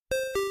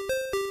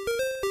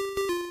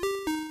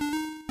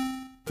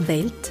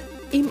Welt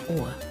im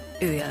Ohr.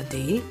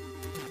 ÖAD.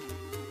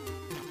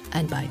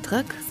 Ein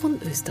Beitrag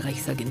von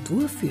Österreichs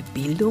Agentur für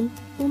Bildung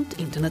und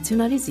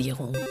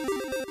Internationalisierung.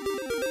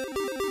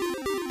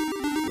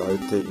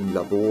 Leute im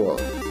Labor.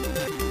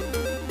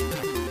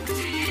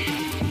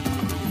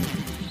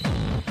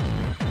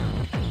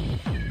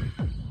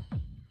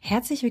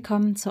 Herzlich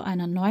willkommen zu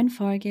einer neuen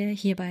Folge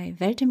hier bei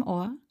Welt im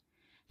Ohr,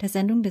 der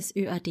Sendung des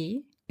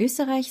ÖAD,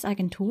 Österreichs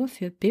Agentur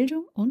für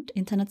Bildung und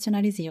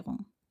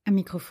Internationalisierung. Am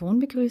Mikrofon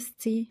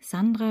begrüßt sie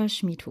Sandra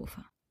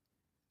Schmidhofer.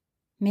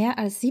 Mehr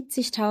als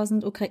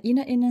 70.000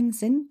 UkrainerInnen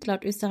sind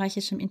laut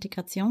österreichischem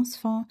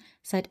Integrationsfonds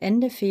seit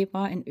Ende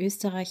Februar in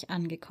Österreich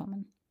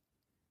angekommen.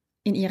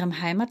 In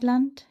ihrem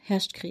Heimatland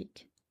herrscht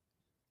Krieg.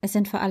 Es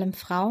sind vor allem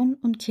Frauen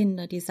und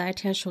Kinder, die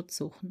seither Schutz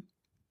suchen.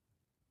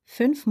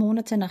 5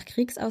 Monate nach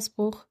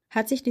Kriegsausbruch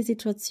hat sich die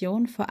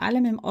Situation vor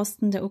allem im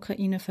Osten der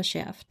Ukraine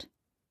verschärft.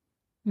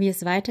 Wie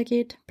es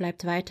weitergeht,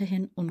 bleibt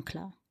weiterhin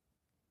unklar.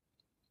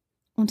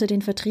 Unter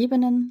den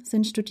Vertriebenen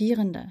sind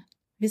Studierende,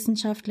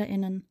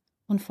 WissenschaftlerInnen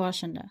und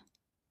Forschende.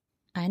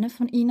 Eine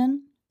von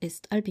ihnen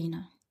ist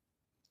Albina.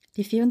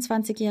 Die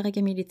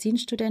 24-jährige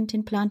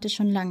Medizinstudentin plante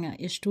schon lange,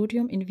 ihr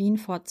Studium in Wien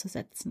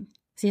fortzusetzen.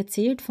 Sie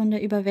erzählt von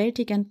der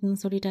überwältigenden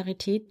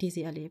Solidarität, die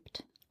sie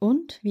erlebt.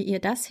 Und wie ihr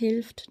das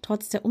hilft,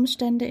 trotz der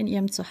Umstände in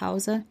ihrem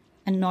Zuhause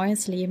ein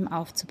neues Leben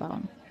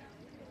aufzubauen.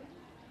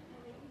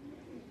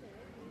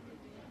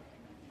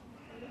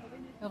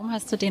 Warum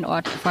hast du den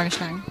Ort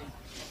vorgeschlagen?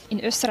 In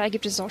Österreich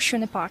gibt es so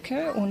schöne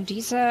Parke und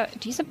diese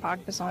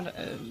Park besonders,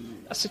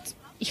 also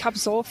ich habe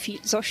so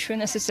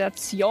schöne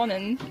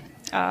Assoziationen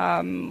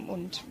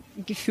und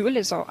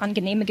Gefühle, so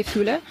angenehme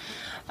Gefühle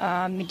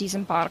mit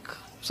diesem Park.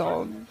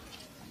 So,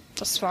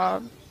 das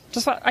war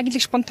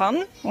eigentlich spontan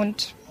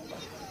und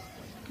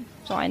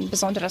so ein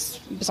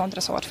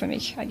besonderes Ort für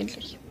mich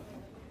eigentlich.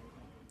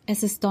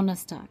 Es ist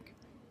Donnerstag.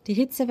 Die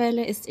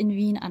Hitzewelle ist in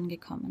Wien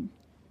angekommen.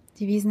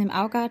 Die Wiesen im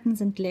Augarten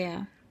sind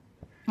leer.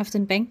 Auf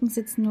den Bänken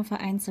sitzen nur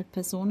vereinzelt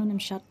Personen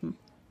im Schatten.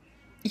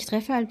 Ich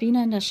treffe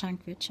Albina in der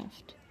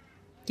Schankwirtschaft.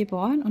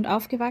 Geboren und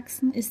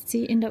aufgewachsen ist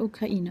sie in der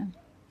Ukraine.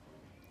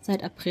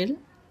 Seit April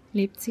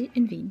lebt sie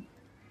in Wien.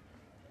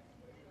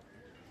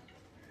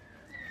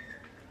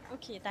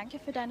 Okay, danke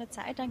für deine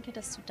Zeit, danke,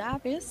 dass du da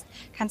bist.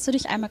 Kannst du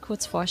dich einmal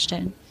kurz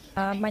vorstellen?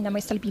 Mein Name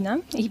ist Albina,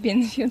 ich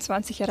bin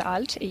 24 Jahre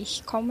alt.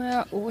 Ich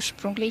komme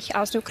ursprünglich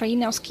aus der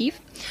Ukraine, aus Kiew.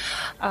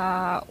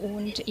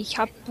 Und ich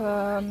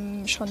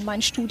habe schon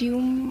mein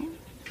Studium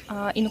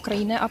in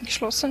Ukraine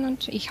abgeschlossen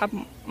und ich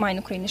habe mein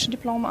ukrainisches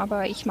Diplom,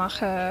 aber ich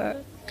mache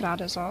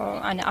gerade so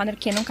eine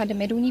Anerkennung an der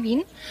MedUni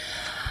Wien.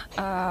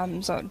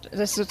 Das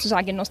ist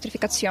sozusagen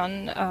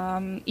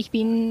Nostrifikation. Ich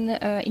bin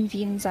in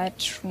Wien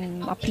seit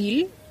schon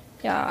April.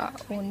 Ja,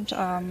 und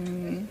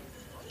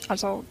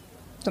also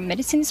so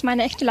Medizin ist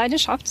meine echte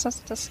Leidenschaft,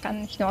 das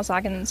kann ich nur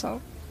sagen.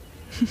 So.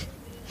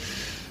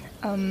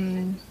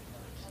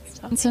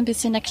 Kannst du ein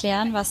bisschen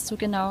erklären, was du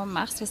genau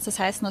machst, was das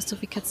heißt,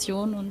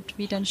 Nostrifikation und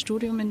wie dein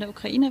Studium in der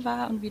Ukraine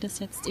war und wie das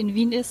jetzt in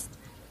Wien ist?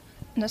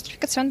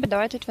 Nostrifikation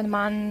bedeutet, wenn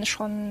man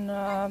schon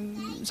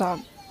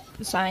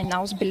eine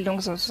Ausbildung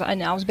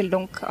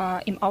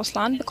im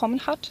Ausland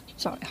bekommen hat,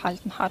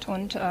 erhalten hat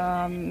und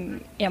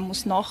er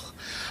muss noch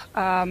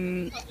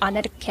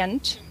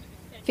anerkannt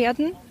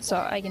werden,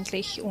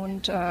 eigentlich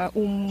und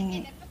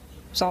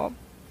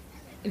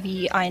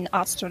wie ein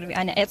Arzt oder wie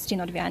eine Ärztin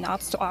oder wie ein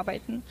Arzt zu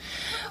arbeiten.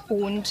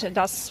 Und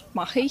das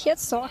mache ich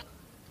jetzt so.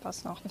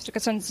 Was noch?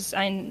 Nostrifikation, das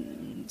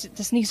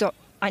ist nicht so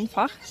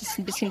einfach, es ist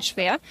ein bisschen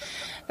schwer,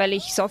 weil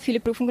ich so viele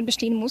Prüfungen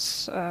bestehen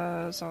muss.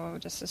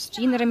 Das ist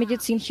innere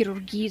Medizin,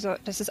 Chirurgie,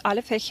 das ist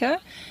alle Fächer,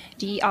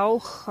 die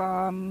auch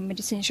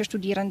medizinische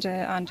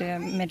Studierende an der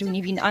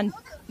MedUni Wien,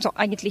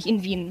 eigentlich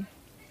in Wien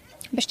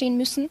bestehen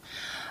müssen.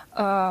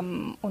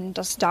 Und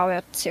das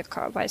dauert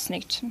circa,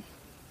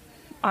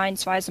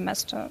 1-2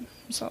 Semester.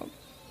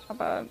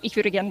 Aber ich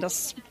würde gerne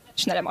das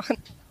schneller machen.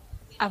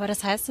 Aber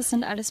das heißt, das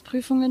sind alles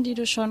Prüfungen, die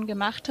du schon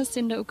gemacht hast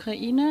in der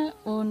Ukraine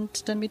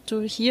und damit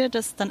du hier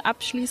das dann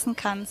abschließen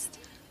kannst,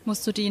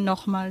 musst du die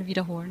nochmal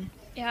wiederholen.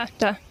 Ja,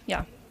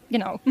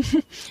 genau.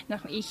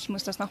 Ich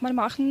muss das nochmal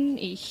machen.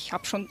 Ich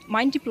habe schon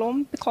mein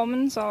Diplom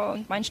bekommen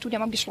und mein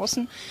Studium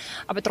abgeschlossen,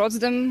 aber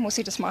trotzdem muss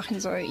ich das machen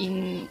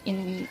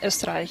in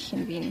Österreich,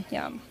 in Wien,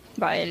 ja,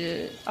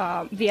 weil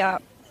wir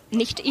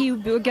nicht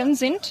EU-Bürger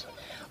sind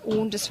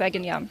und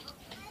deswegen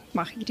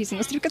mache ich diese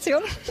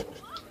Nostrifikation.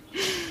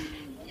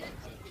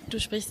 Du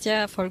sprichst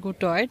ja voll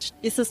gut Deutsch.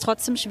 Ist es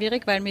trotzdem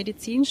schwierig, weil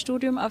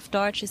Medizinstudium auf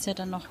Deutsch ist ja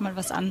dann nochmal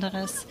was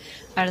anderes,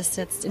 als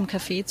jetzt im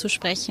Café zu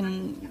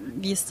sprechen.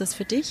 Wie ist das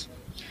für dich?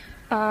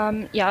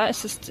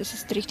 Es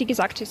ist richtig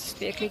gesagt, es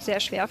ist wirklich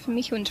sehr schwer für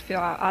mich und für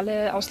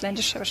alle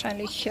ausländische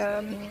wahrscheinlich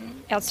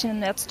Ärztinnen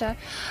und Ärzte.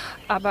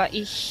 Aber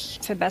ich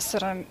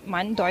verbessere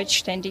mein Deutsch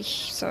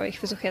ständig. Ich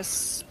versuche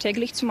es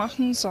täglich zu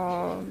machen. Ich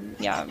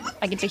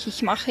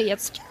mache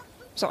jetzt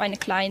so eine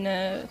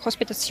kleine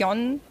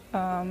Hospitation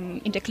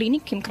in der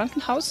Klinik, im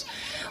Krankenhaus.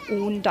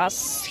 Und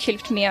das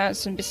hilft mir,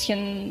 so ein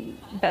bisschen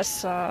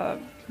besser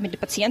mit den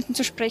Patienten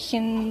zu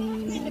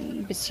sprechen,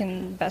 ein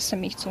bisschen besser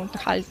mich zu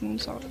unterhalten.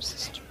 Das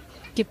ist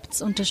Gibt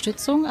es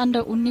Unterstützung an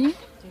der Uni?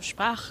 So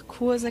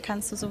Sprachkurse,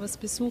 kannst du sowas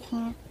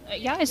besuchen?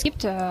 Ja, es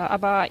gibt,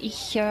 aber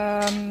ich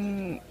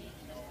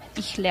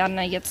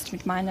lerne jetzt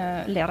mit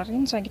meiner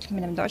Lehrerin, so eigentlich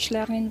mit einer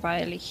Deutschlehrerin,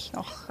 weil ich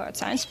noch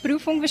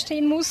Science-Prüfung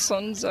bestehen muss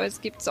und so. Es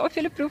gibt so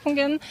viele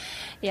Prüfungen,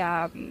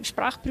 ja,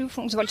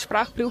 Sprachprüfungen, sowohl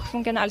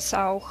Sprachprüfungen als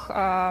auch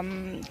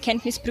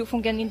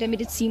Kenntnisprüfungen in der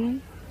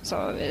Medizin. So,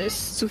 es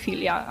ist zu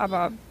viel, ja,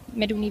 aber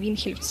MedUni Wien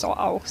hilft so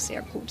auch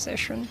sehr gut, sehr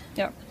schön,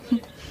 ja.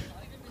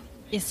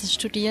 Ist das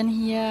Studieren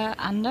hier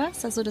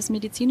anders, also das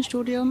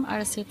Medizinstudium,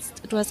 als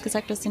jetzt, du hast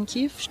gesagt, du hast in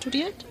Kiew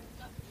studiert?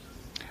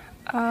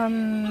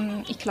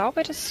 Ich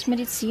glaube, dass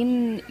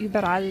Medizin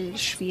überall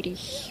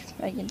schwierig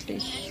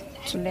eigentlich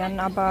zu lernen,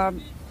 aber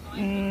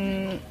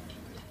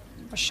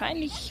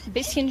wahrscheinlich ein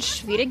bisschen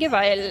schwieriger,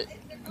 weil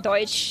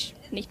Deutsch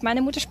nicht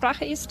meine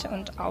Muttersprache ist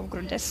und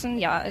aufgrund dessen,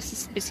 ja, es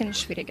ist ein bisschen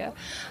schwieriger.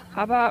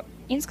 Aber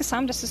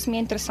insgesamt ist es mir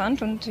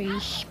interessant und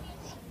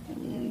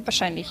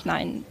wahrscheinlich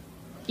nein,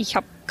 ich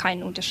habe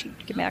keinen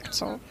Unterschied gemerkt.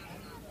 So.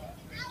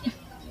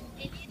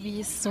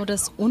 Wie ist so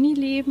das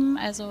Unileben?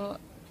 Also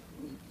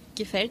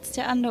gefällt es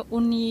dir an der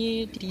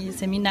Uni, die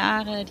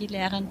Seminare, die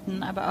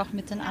Lehrenden, aber auch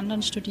mit den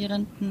anderen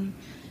Studierenden?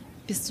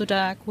 Bist du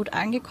da gut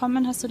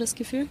angekommen, hast du das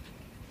Gefühl?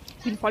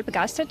 Ich bin voll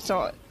begeistert.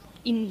 So,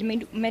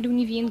 in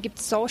MedUni Wien gibt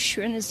es so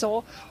schöne,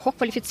 so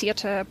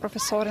hochqualifizierte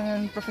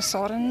Professorinnen und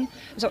Professoren.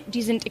 Also,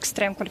 die sind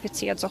extrem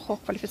qualifiziert, so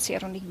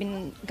hochqualifiziert und ich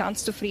bin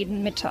ganz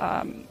zufrieden mit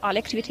allen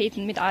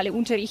Aktivitäten, mit allen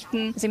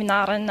Unterrichten,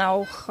 Seminaren,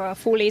 auch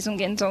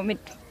Vorlesungen, so mit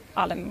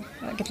allem.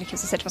 Eigentlich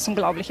ist es etwas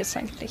Unglaubliches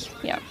eigentlich,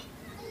 ja.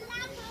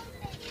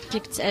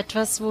 Gibt es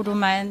etwas, wo du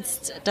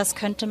meinst, das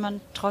könnte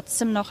man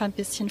trotzdem noch ein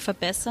bisschen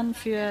verbessern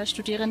für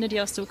Studierende, die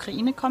aus der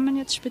Ukraine kommen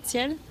jetzt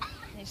speziell?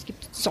 Es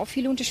gibt so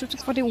viele Unterstützung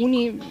von der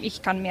Uni,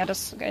 ich kann mir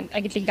das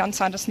eigentlich ganz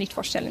anders nicht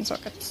vorstellen. So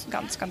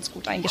ganz, ganz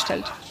gut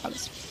eingestellt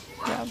alles.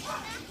 Ja.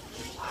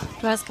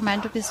 Du hast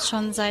gemeint, du bist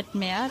schon seit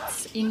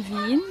März in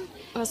Wien.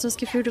 Hast du das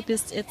Gefühl, du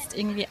bist jetzt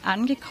irgendwie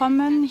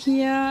angekommen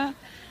hier?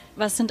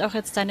 Was sind auch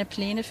jetzt deine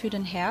Pläne für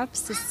den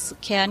Herbst? Es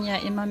kehren ja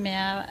immer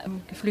mehr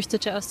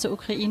Geflüchtete aus der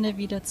Ukraine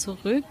wieder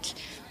zurück.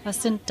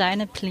 Was sind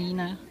deine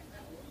Pläne?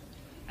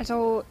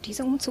 Also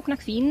dieser Umzug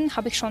nach Wien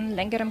habe ich schon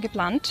längerem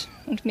geplant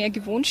und mir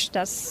gewünscht.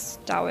 Das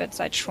dauert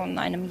seit schon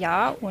einem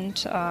Jahr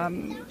und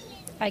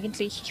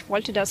eigentlich ich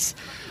wollte das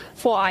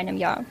vor einem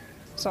Jahr.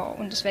 So,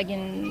 und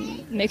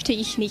deswegen möchte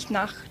ich nicht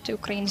nach der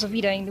Ukraine so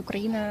wieder in die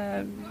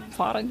Ukraine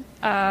fahren.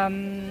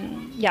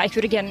 Ja, ich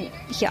würde gerne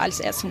hier als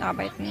Ärztin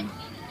arbeiten.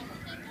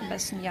 Am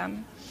besten, ja.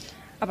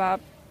 Aber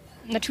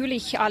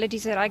natürlich alle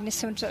diese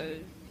Ereignisse und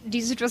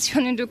die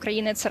Situation in der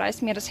Ukraine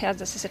zerreißt mir das Herz.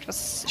 Das ist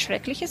etwas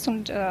Schreckliches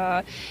und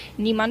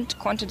niemand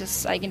konnte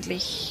das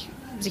eigentlich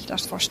sich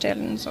das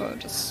vorstellen, so,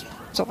 dass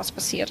sowas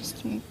passiert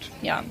ist. Und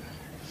ja,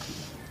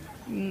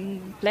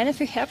 Pläne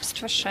für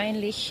Herbst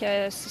wahrscheinlich,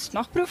 es ist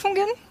noch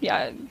Prüfungen.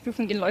 Ja,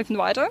 Prüfungen laufen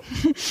weiter.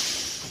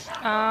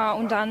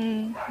 Und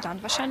dann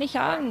wahrscheinlich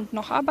ja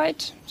noch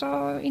Arbeit so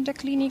in der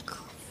Klinik,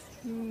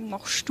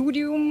 noch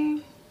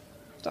Studium,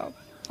 so,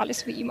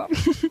 alles wie immer.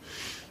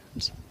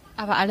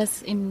 Aber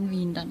alles in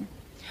Wien dann?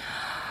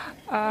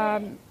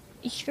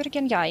 Ich würde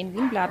gerne ja in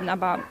Wien bleiben,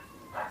 aber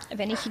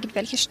wenn ich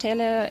irgendwelche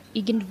Stelle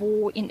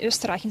irgendwo in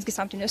Österreich,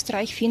 insgesamt in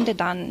Österreich finde,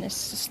 dann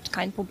ist es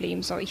kein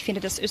Problem. So, ich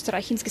finde, dass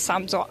Österreich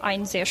insgesamt so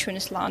ein sehr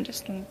schönes Land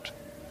ist und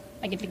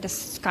eigentlich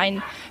das ist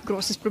kein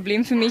großes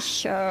Problem für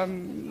mich,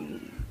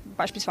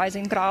 beispielsweise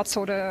in Graz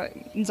oder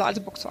in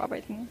Salzburg zu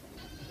arbeiten.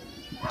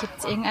 Gibt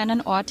es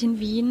irgendeinen Ort in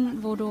Wien,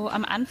 wo du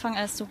am Anfang,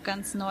 als du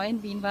ganz neu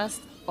in Wien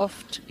warst,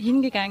 oft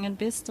hingegangen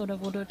bist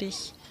oder wo du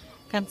dich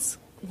ganz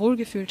wohl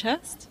gefühlt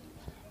hast?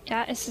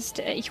 Ja,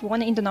 ich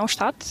wohne in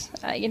Donaustadt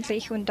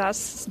eigentlich und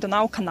das ist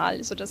Donaukanal,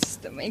 also das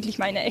ist eigentlich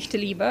meine echte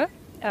Liebe.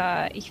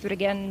 Ich würde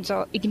gerne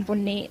so irgendwo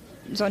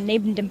so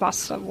neben dem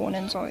Wasser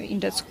wohnen, so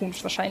in der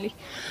Zukunft wahrscheinlich.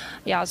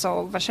 Ja,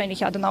 so wahrscheinlich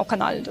ja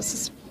Donaukanal, das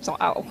ist so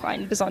auch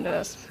ein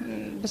besonderes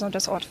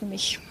Ort für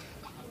mich.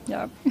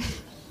 Ja.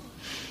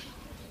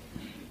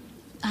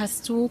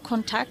 Hast du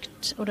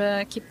Kontakt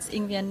oder gibt es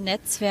irgendwie ein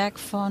Netzwerk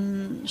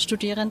von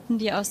Studierenden,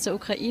 die aus der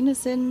Ukraine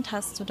sind?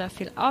 Hast du da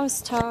viel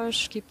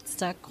Austausch? Gibt es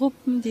da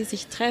Gruppen, die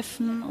sich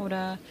treffen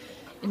oder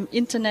im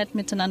Internet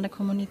miteinander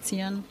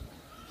kommunizieren?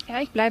 Ja,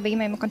 ich bleibe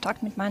immer im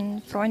Kontakt mit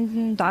meinen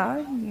Freunden da,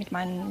 mit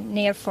meinen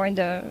näheren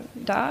Freunden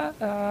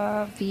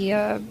da.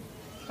 Wir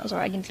also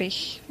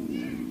eigentlich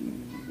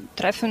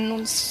treffen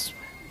uns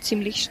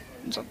ziemlich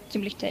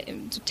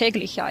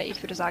täglich, ja,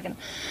 ich würde sagen.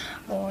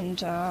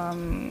 Und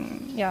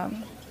ja,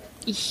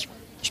 ich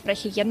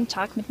spreche jeden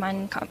Tag mit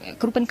meinen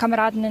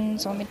Gruppenkameraden,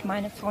 so mit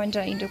meinen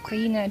Freunden in der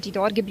Ukraine, die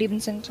dort geblieben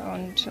sind.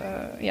 Und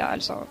ja,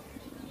 also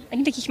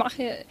eigentlich ich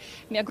mache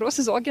mir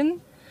große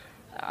Sorgen,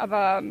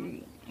 aber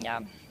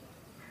ja,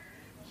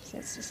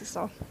 jetzt ist es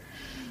so.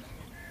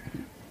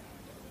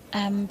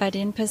 Bei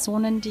den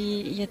Personen,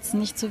 die jetzt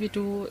nicht so wie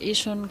du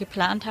schon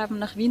geplant haben,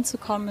 nach Wien zu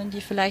kommen,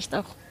 die vielleicht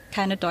auch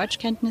keine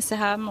Deutschkenntnisse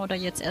haben oder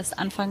jetzt erst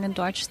anfangen,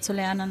 Deutsch zu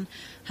lernen.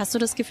 Hast du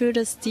das Gefühl,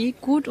 dass die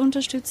gut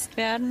unterstützt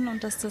werden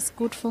und dass das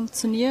gut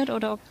funktioniert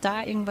oder ob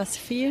da irgendwas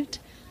fehlt?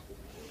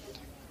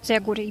 Sehr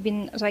gut. Ich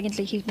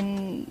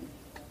bin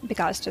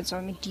begeistert so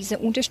mit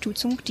dieser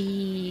Unterstützung,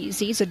 die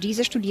sie, so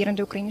diese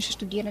Studierende, ukrainische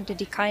Studierende,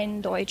 die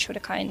kein Deutsch oder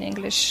kein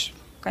Englisch,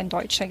 kein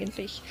Deutsch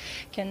eigentlich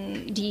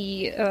kennen,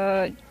 die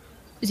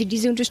sie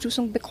diese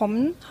Unterstützung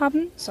bekommen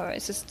haben. So,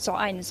 es ist so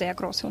eine sehr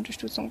große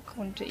Unterstützung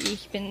und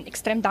ich bin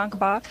extrem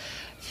dankbar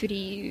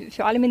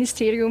für alle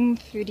Ministerium,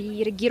 für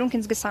die Regierung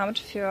insgesamt,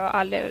 für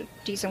alle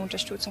diese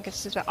Unterstützung.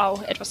 Es ist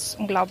auch etwas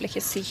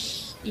Unglaubliches.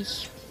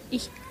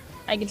 Ich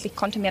eigentlich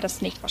konnte mir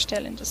das nicht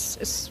vorstellen, dass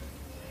es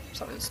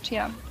so ist,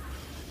 ja.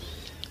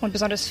 Und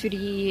besonders für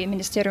die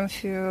Ministerium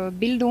für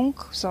Bildung,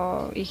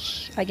 so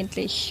ich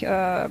eigentlich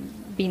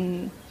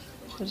bin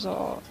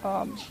so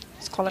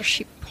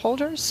Scholarship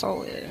Holder,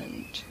 so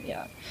und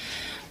ja,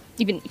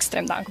 ich bin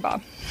extrem dankbar.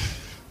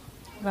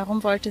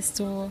 Warum hast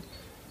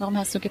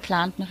du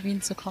geplant, nach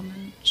Wien zu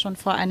kommen, schon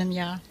vor einem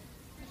Jahr?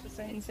 Das ist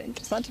eine sehr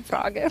interessante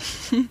Frage.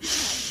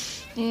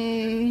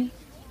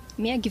 Mir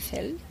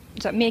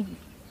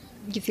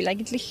gefiel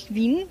eigentlich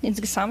Wien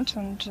insgesamt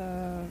und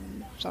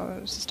so,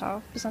 es ist auch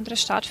eine besondere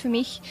Stadt für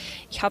mich.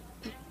 Ich habe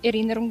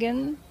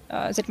Erinnerungen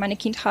seit meiner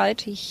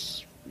Kindheit.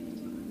 Ich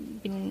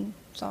bin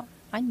so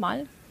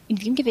einmal in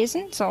Wien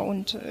gewesen so,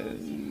 und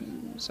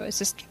so es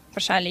ist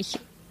wahrscheinlich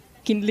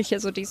kindliche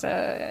so diese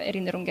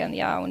Erinnerungen,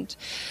 ja, und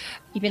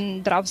ich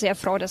bin darauf sehr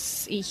froh,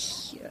 dass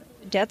ich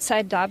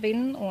derzeit da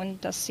bin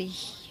und dass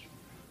ich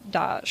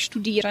da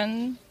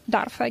studieren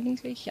darf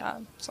eigentlich,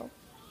 ja, so.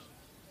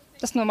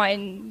 Das ist nur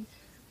mein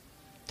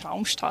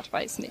Traumstadt,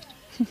 weiß nicht.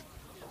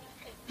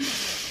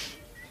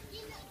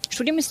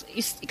 Studium ist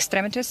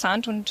extrem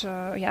interessant und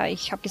ja,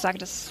 ich habe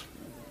gesagt, dass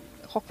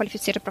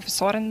hochqualifizierte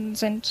Professoren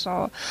sind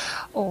so,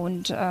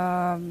 und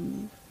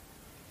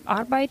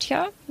Arbeit,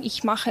 ja.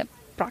 Ich mache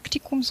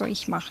Praktikum, so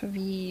ich mache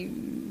wie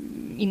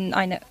in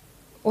eine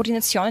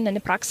Ordination, in eine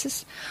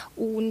Praxis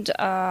und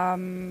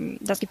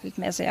das gefällt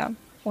mir sehr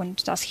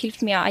und das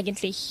hilft mir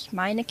eigentlich,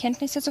 meine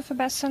Kenntnisse zu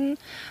verbessern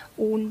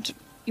und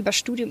über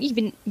Studium, ich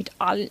bin mit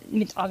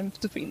allem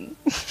zufrieden.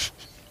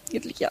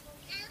 Wirklich, ja.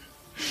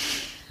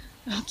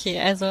 Okay,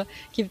 also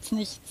gibt's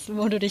nichts,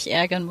 wo du dich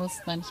ärgern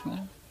musst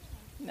manchmal?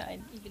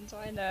 Nein, ich bin so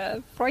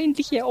eine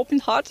freundliche,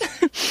 open heart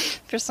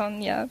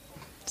Person, ja,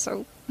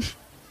 so.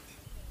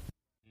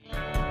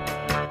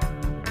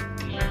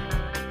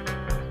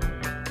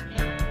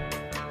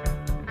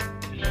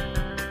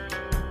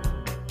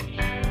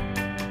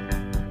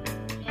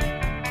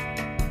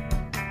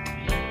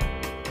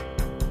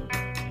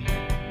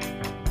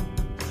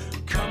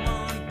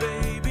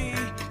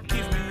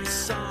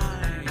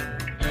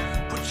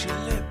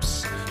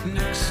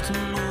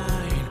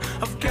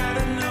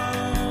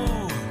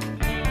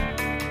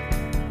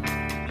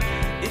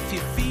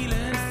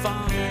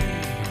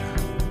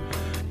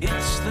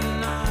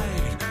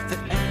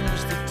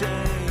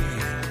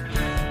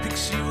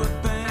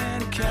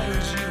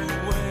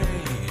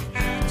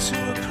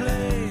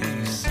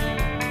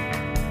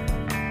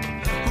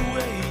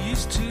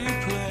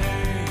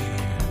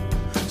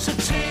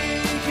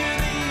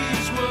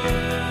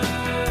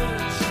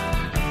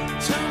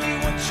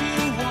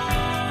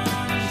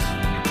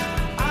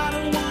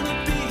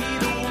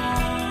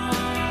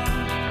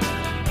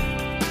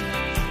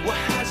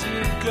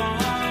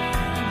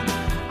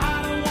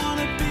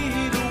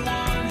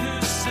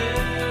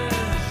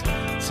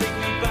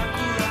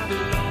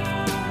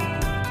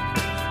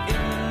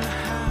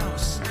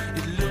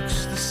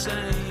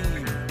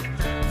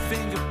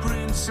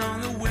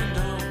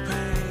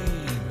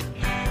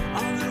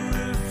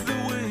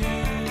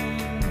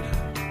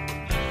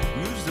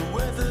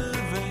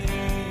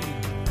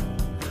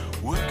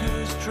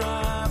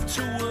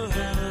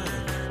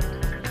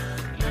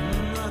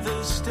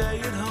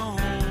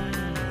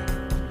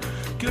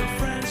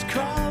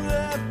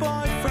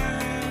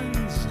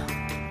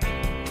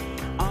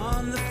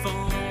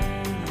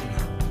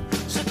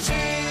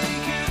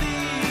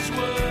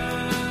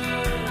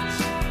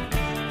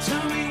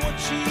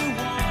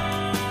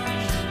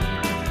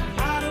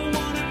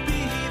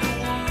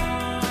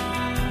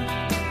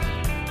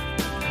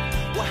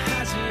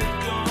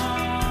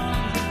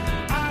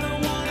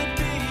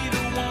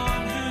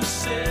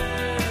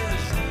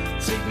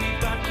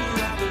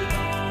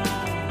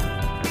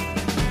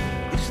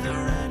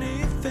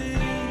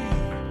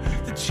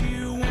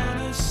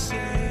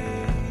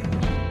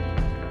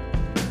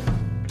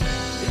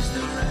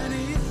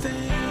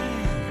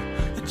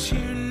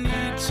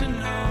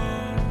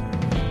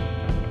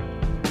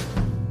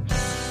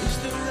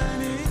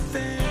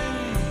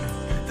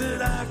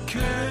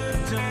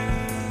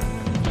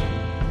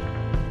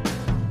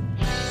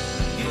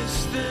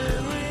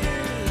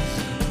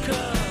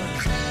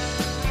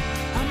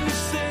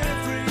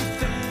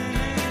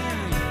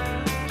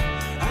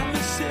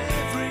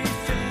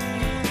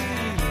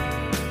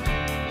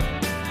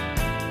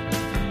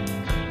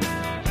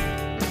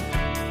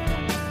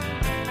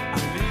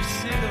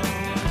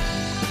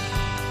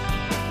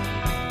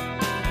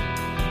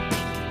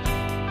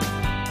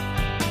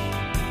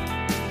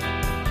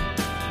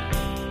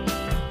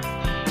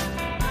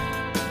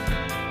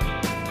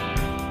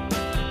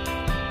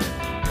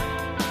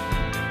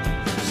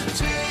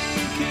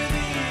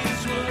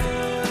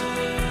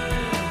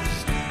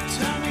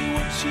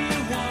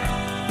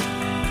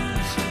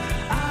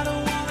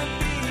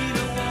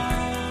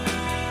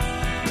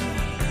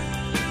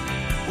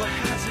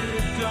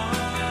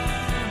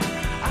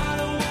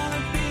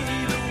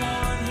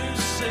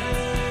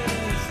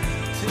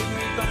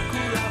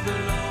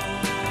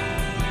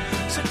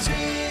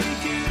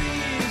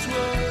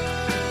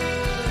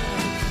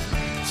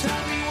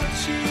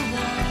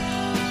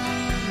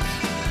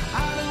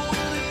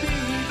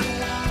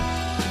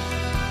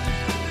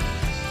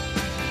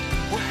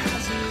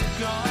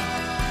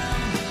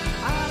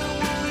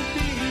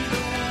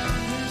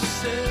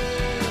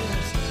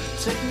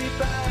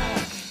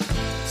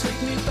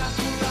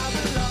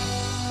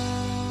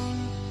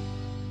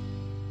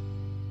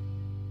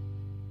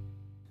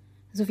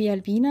 So wie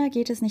Albina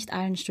geht es nicht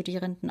allen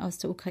Studierenden aus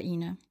der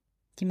Ukraine.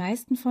 Die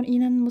meisten von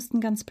ihnen mussten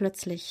ganz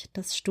plötzlich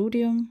das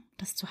Studium,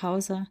 das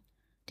Zuhause,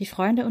 die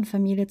Freunde und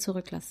Familie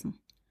zurücklassen.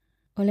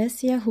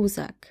 Olesia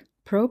Husak,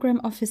 Program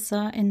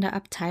Officer in der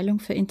Abteilung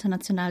für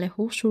internationale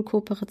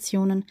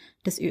Hochschulkooperationen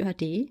des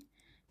ÖAD,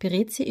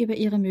 berät sie über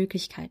ihre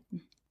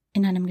Möglichkeiten.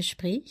 In einem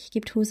Gespräch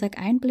gibt Husak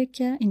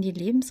Einblicke in die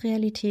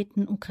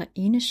Lebensrealitäten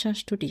ukrainischer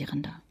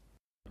Studierender.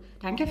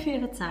 Danke für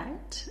Ihre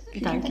Zeit.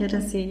 Danke,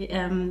 dass Sie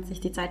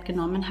sich die Zeit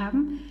genommen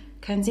haben.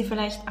 Können Sie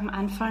vielleicht am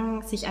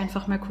Anfang sich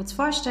einfach mal kurz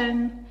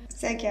vorstellen?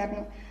 Sehr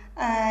gerne.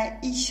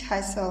 Ich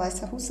heiße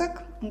Olesia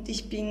Husak und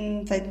ich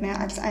bin seit mehr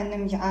als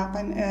einem Jahr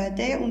beim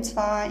ÖAD und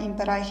zwar im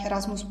Bereich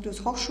Erasmus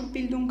Plus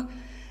Hochschulbildung.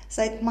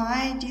 Seit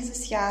Mai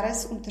dieses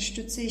Jahres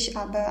unterstütze ich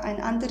aber ein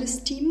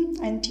anderes Team,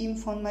 ein Team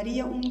von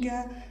Maria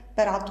Unge,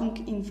 Beratung,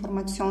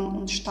 Information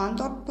und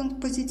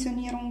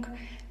Standortpositionierung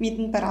mit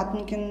den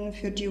Beratungen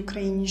für die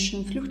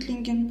ukrainischen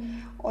Flüchtlinge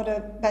oder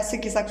besser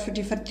gesagt für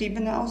die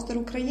Vertriebene aus der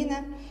Ukraine.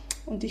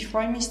 Und ich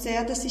freue mich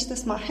sehr, dass ich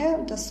das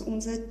mache, dass sich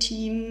unser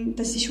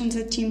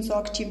Team so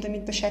aktiv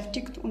damit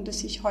beschäftigt und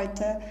dass ich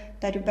heute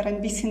darüber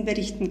ein bisschen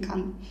berichten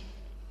kann.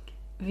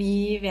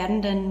 Wie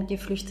werden denn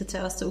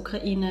Geflüchtete aus der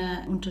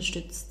Ukraine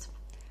unterstützt?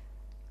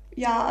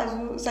 Ja,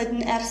 also seit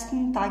den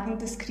ersten Tagen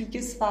des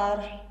Krieges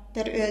war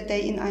der ÖAD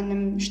in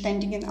einem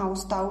ständigen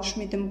Austausch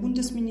mit dem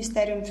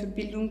Bundesministerium für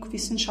Bildung,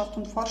 Wissenschaft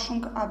und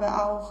Forschung,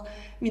 aber auch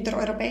mit der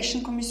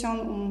Europäischen Kommission,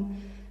 um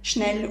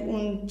schnell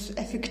und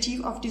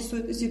effektiv auf die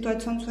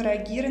Situation zu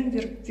reagieren.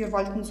 Wir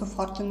wollten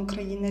sofort den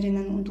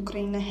Ukrainerinnen und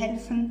Ukrainern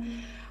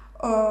helfen.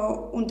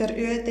 Und der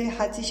ÖAD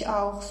hat sich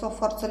auch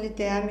sofort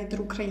solidär mit der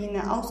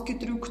Ukraine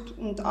ausgedrückt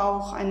und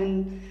auch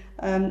einen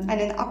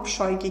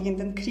Abscheu gegen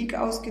den Krieg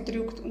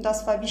ausgedrückt. Und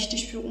das war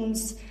wichtig für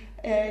uns,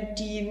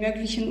 die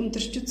möglichen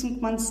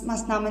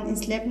Unterstützungsmaßnahmen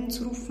ins Leben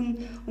zu rufen.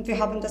 Und wir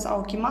haben das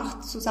auch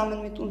gemacht,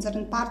 zusammen mit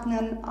unseren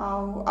Partnern,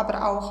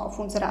 aber auch auf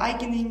unsere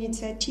eigene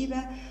Initiative.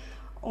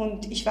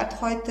 Und ich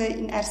werde heute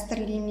in erster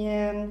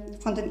Linie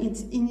von den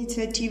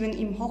Initiativen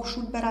im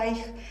Hochschulbereich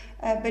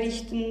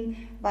berichten,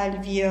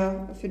 weil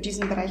wir für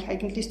diesen Bereich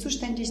eigentlich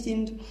zuständig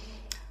sind.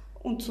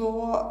 Und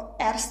so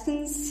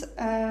erstens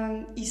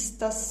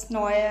ist das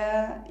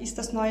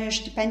neue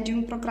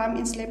Stipendiumprogramm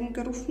ins Leben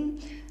gerufen.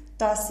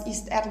 Das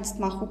ist Ernst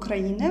Mach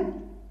Ukraine.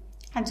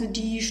 Also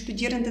die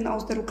Studierenden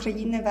aus der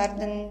Ukraine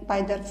werden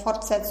bei der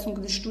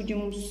Fortsetzung des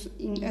Studiums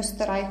in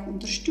Österreich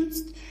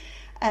unterstützt.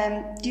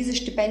 Dieses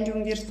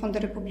Stipendium wird von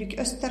der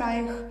Republik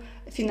Österreich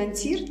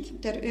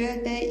finanziert. Der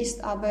ÖAD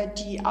ist aber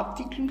die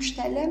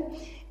Abwicklungsstelle.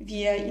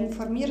 Wir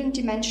informieren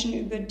die Menschen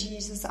über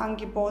dieses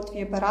Angebot,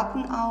 wir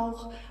beraten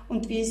auch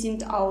und wir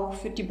sind auch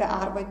für die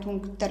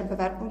Bearbeitung der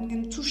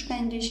Bewerbungen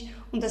zuständig.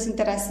 Und das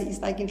Interesse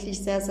ist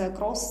eigentlich sehr, sehr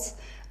groß.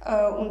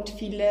 Und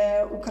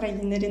viele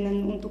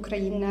Ukrainerinnen und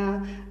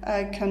Ukrainer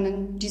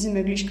können diese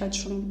Möglichkeit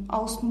schon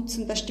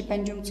ausnutzen, das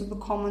Stipendium zu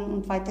bekommen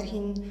und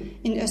weiterhin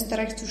in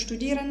Österreich zu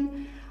studieren.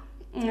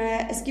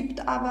 Es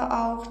gibt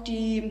aber auch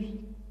die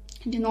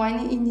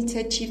neuen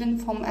Initiativen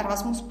vom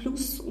Erasmus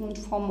Plus und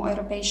vom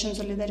Europäischen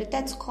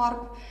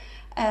Solidaritätskorps.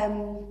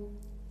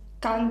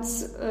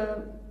 Ganz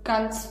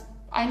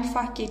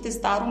einfach geht es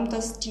darum,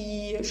 dass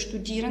die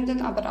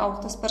Studierenden, aber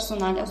auch das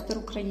Personal aus der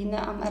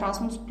Ukraine am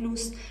Erasmus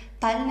Plus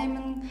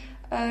teilnehmen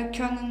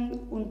können,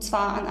 und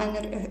zwar an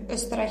einer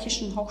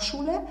österreichischen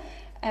Hochschule.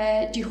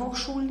 Die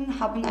Hochschulen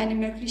haben eine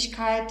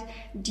Möglichkeit,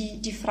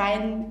 die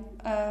freien,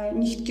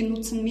 nicht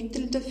genutzten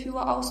Mittel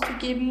dafür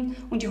auszugeben,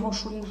 und die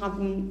Hochschulen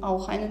haben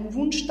auch einen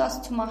Wunsch,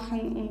 das zu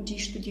machen und die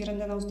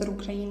Studierenden aus der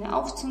Ukraine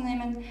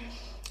aufzunehmen.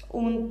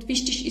 Und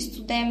wichtig ist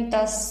zudem,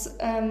 dass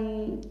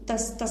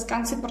das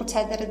ganze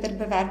Prozedere der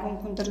Bewerbung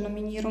und der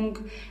Nominierung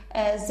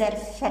sehr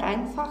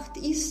vereinfacht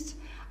ist.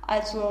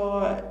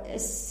 Also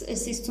es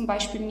ist zum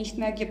Beispiel nicht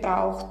mehr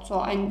gebraucht, so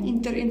ein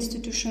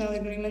Interinstitutional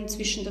Agreement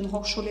zwischen den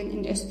Hochschulen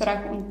in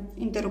Österreich und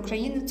in der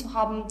Ukraine zu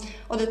haben,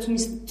 oder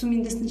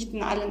zumindest nicht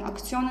in allen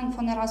Aktionen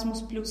von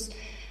Erasmus+.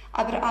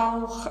 Aber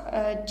auch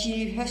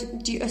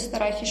die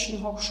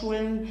österreichischen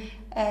Hochschulen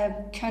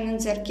können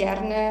sehr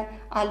gerne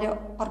alle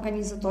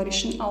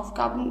organisatorischen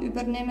Aufgaben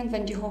übernehmen,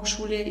 wenn die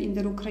Hochschule in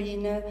der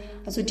Ukraine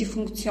also die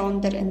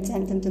Funktion der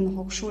entsendenden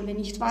Hochschule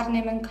nicht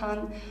wahrnehmen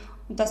kann.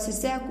 Und das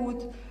ist sehr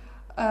gut.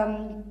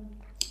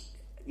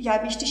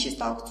 Wichtig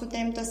ist auch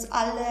zudem, dass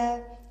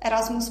alle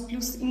Erasmus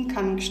Plus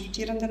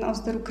Incoming-Studierenden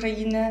aus der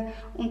Ukraine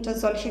unter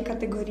solche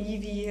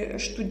Kategorie wie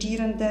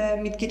Studierende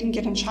mit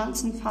geringeren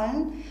Chancen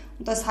fallen.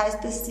 Und das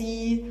heißt, dass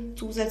sie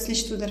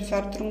zusätzlich zu der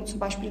Förderung zum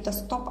Beispiel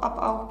das Top-Up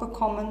auch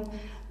bekommen.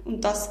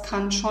 Und das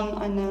kann schon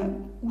eine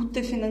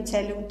gute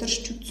finanzielle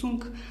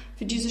Unterstützung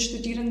für diese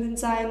Studierenden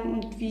sein.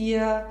 Und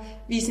wir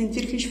sind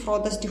wirklich froh,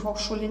 dass die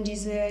Hochschulen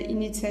diese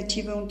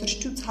Initiative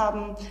unterstützt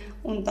haben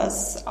und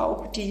dass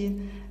auch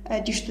die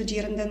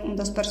Studierenden und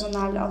das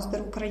Personal aus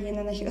der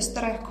Ukraine nach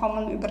Österreich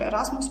kommen über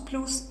Erasmus+.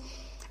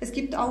 Es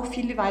gibt auch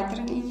viele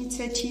weitere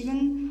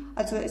Initiativen.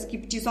 Also es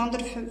gibt die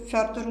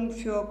Sonderförderung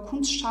für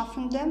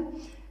Kunstschaffende,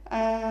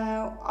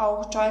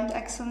 auch Joint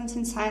Excellence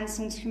in Science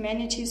and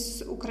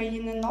Humanities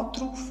Ukraine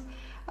Notruf,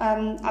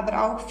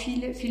 aber auch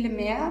viele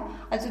mehr.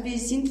 Also wir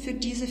sind für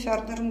diese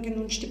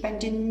Förderungen und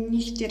Stipendien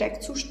nicht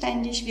direkt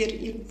zuständig. Wir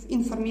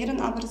informieren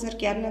aber sehr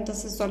gerne,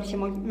 dass es solche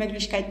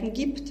Möglichkeiten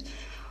gibt.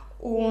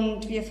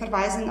 Und wir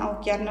verweisen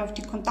auch gerne auf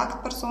die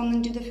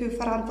Kontaktpersonen, die dafür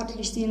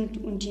verantwortlich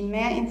sind und die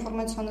mehr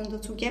Informationen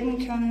dazu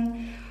geben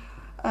können.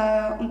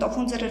 Und auf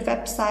unserer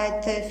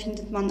Webseite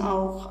findet man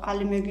auch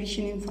alle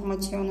möglichen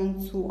Informationen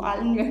zu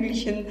allen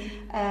möglichen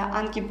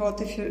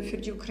Angeboten für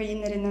die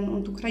Ukrainerinnen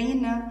und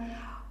Ukrainer.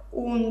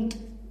 Und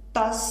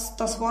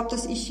das Wort,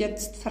 das ich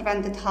jetzt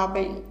verwendet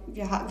habe,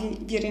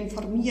 wir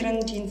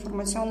informieren, die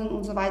Informationen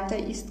und so weiter,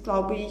 ist,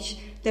 glaube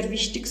ich, der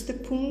wichtigste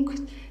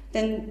Punkt,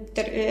 den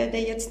der ÖAD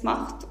jetzt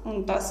macht.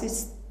 Und das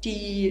ist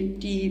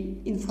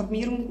die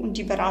Informierung und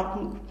die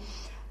Beratung.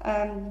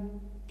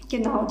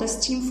 Genau,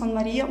 das Team von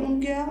Maria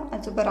Unger,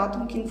 also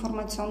Beratung,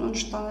 Information und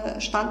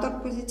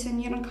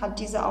Standortpositionierung, hat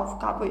diese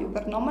Aufgabe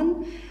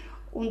übernommen.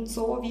 Und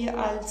so wir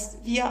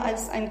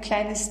als ein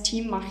kleines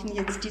Team machen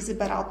jetzt diese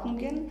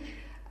Beratungen.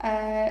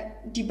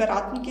 Die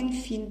Beratungen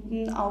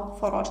finden auch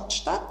vor Ort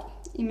statt,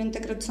 im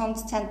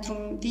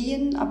Integrationszentrum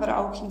Wien, aber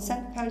auch in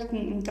St.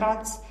 Pölten, in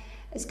Graz.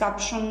 Es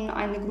gab schon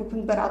eine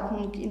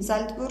Gruppenberatung in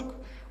Salzburg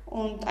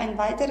und ein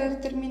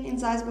weiterer Termin in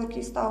Salzburg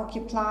ist auch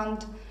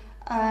geplant.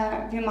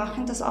 Wir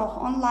machen das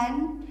auch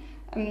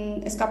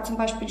online. Es gab zum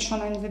Beispiel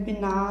schon ein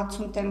Webinar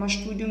zum Thema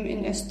Studium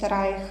in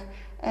Österreich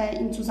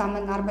in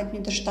Zusammenarbeit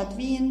mit der Stadt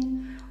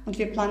Wien. Und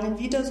wir planen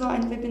wieder so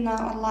ein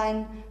Webinar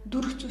online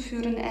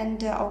durchzuführen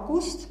Ende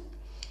August.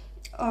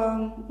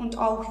 Und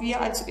auch wir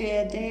als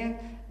ÖAD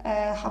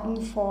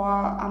haben vor,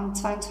 am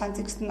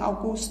 22.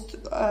 August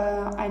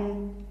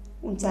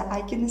unser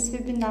eigenes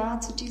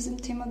Webinar zu diesem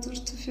Thema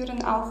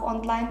durchzuführen, auch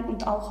online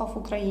und auch auf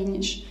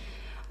Ukrainisch.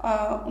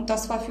 Und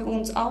das war für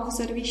uns auch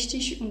sehr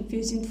wichtig und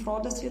wir sind froh,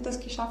 dass wir das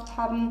geschafft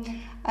haben,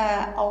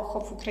 auch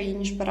auf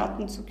Ukrainisch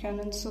beraten zu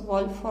können,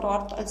 sowohl vor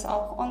Ort als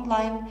auch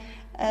online,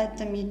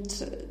 damit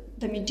sich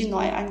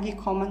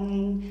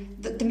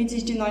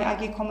die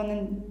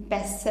Neuangekommenen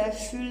besser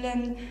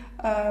fühlen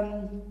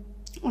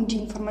und die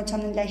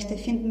Informationen leichter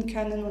finden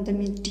können und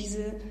damit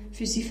diese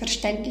für sie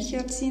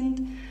verständlicher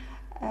sind.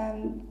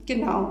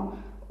 Genau.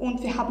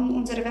 Und wir haben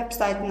unsere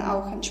Webseiten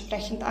auch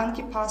entsprechend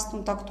angepasst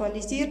und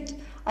aktualisiert.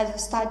 Also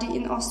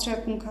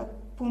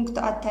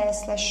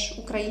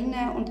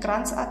studyinaustria.at/Ukraine und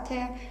Graz.at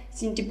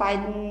sind die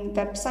beiden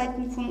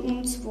Webseiten von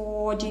uns,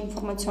 wo die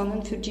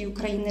Informationen für die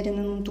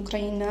Ukrainerinnen und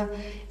Ukrainer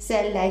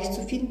sehr leicht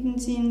zu finden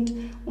sind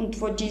und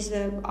wo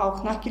diese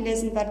auch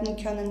nachgelesen werden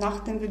können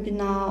nach dem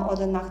Webinar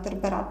oder nach der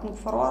Beratung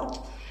vor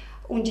Ort.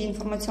 Und die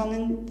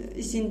Informationen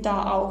sind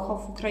da auch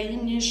auf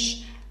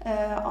Ukrainisch,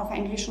 auf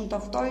Englisch und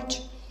auf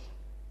Deutsch.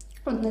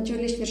 Und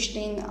natürlich, wir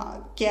stehen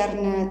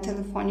gerne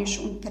telefonisch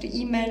und per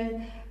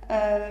E-Mail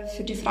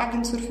für die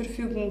Fragen zur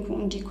Verfügung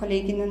und die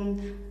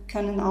Kolleginnen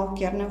können auch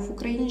gerne auf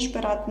Ukrainisch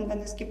beraten, wenn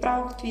es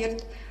gebraucht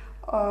wird.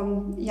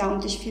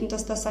 Und ich finde,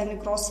 dass das eine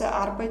große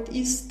Arbeit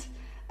ist,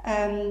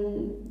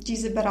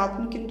 diese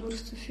Beratungen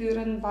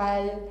durchzuführen,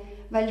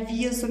 weil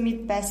wir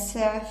somit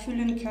besser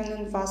fühlen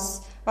können,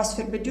 was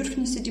für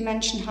Bedürfnisse die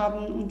Menschen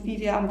haben und wie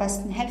wir am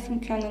besten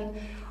helfen können.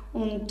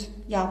 Und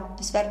ja,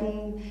 es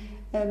werden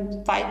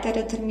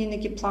weitere Termine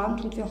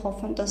geplant und wir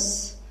hoffen,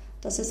 dass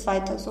es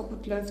weiter so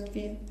gut läuft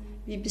wie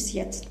bis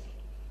jetzt.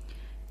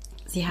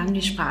 Sie haben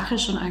die Sprache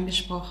schon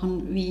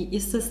angesprochen. Wie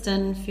ist es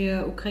denn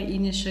für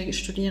ukrainische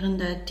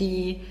Studierende,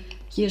 die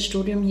ihr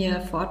Studium hier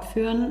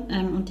fortführen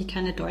und die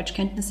keine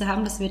Deutschkenntnisse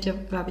haben? Das wird ja,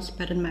 glaube ich,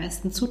 bei den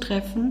meisten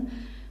zutreffen.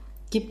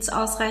 Gibt es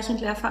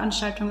ausreichend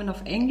Lehrveranstaltungen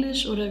auf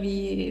Englisch oder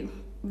wie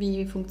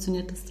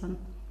funktioniert das dann?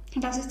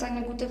 Das ist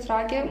eine gute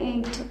Frage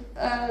und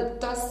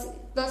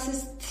das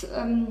ist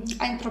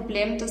ein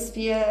Problem, das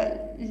wir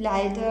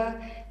leider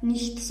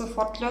nicht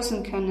sofort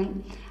lösen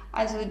können.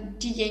 Also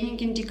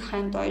diejenigen, die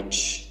kein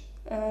Deutsch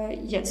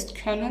jetzt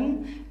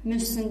können,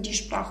 müssen die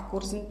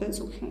Sprachkurse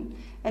besuchen.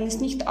 Wenn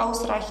es nicht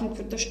ausreichend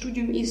für das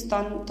Studium ist,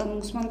 dann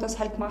muss man das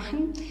halt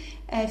machen.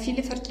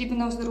 Viele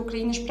Vertriebene aus der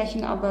Ukraine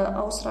sprechen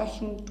aber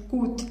ausreichend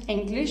gut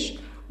Englisch,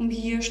 um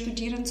hier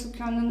studieren zu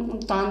können.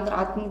 Und dann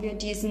raten wir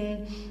diesen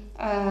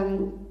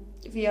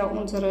via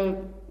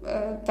unsere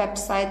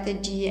Webseite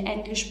die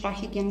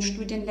englischsprachigen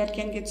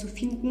Studienlehrgänge zu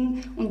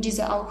finden und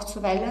diese auch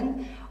zu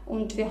wählen.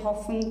 Und wir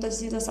hoffen, dass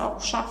sie das auch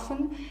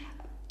schaffen.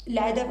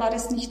 Leider war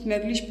es nicht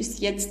möglich, bis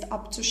jetzt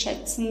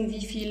abzuschätzen,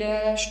 wie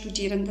viele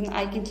Studierenden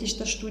eigentlich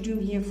das Studium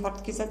hier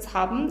fortgesetzt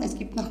haben. Es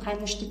gibt noch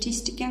keine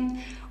Statistiken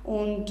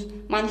und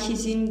manche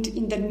sind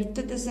in der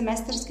Mitte des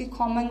Semesters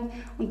gekommen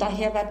und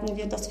daher werden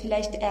wir das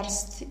vielleicht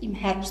erst im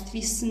Herbst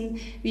wissen,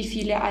 wie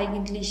viele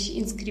eigentlich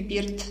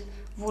inskribiert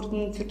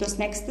wurden für das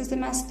nächste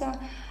Semester.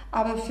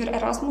 Aber für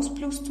Erasmus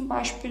Plus zum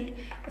Beispiel,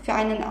 für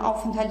einen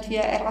Aufenthalt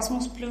via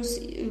Erasmus Plus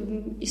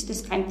ist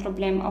es kein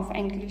Problem, auf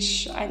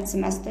Englisch ein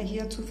Semester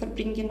hier zu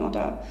verbringen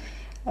oder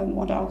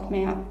auch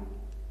mehr.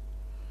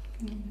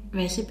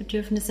 Welche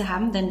Bedürfnisse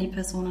haben denn die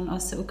Personen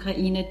aus der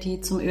Ukraine,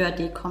 die zum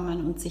ÖAD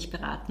kommen und sich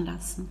beraten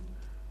lassen?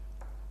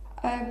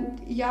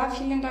 Ja,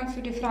 vielen Dank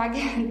für die Frage.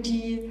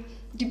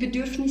 Die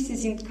Bedürfnisse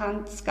sind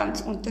ganz, ganz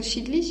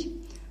unterschiedlich.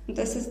 Und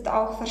das ist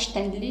auch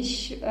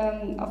verständlich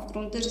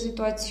aufgrund der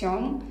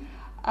Situation.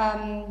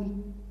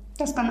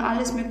 Das kann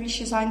alles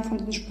Mögliche sein, von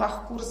den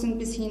Sprachkursen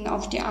bis hin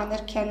auf die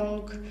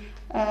Anerkennung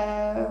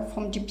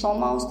vom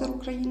Diplom aus der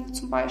Ukraine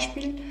zum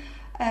Beispiel.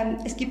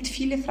 Es gibt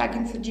viele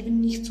Fragen, für die wir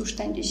nicht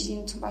zuständig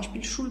sind, zum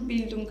Beispiel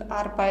Schulbildung,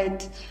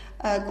 Arbeit,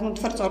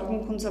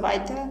 Grundversorgung und so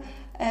weiter.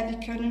 Wir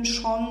können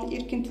schon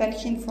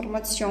irgendwelche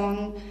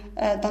Informationen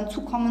dann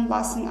zukommen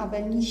lassen, aber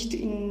nicht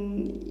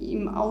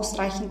im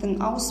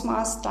ausreichenden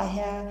Ausmaß.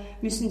 Daher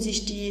müssen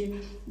sich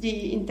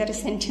die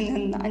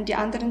Interessentinnen an die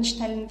anderen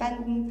Stellen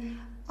wenden.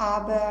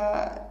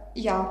 Aber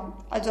ja,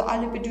 also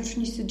alle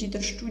Bedürfnisse, die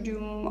das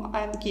Studium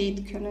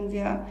angeht, können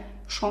wir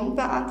schon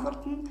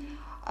beantworten.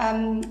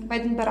 Bei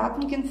den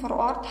Beratungen vor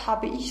Ort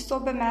habe ich so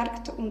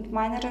bemerkt und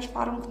meiner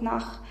Erfahrung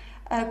nach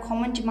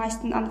kommen die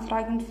meisten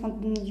Anfragen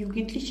von den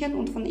Jugendlichen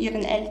und von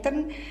ihren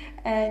Eltern,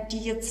 die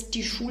jetzt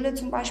die Schule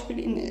zum Beispiel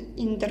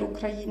in der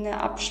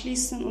Ukraine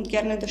abschließen und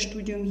gerne das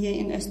Studium hier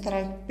in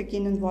Österreich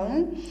beginnen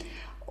wollen.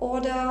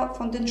 Oder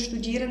von den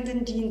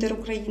Studierenden, die in der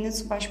Ukraine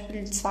zum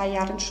Beispiel 2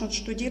 Jahre schon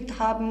studiert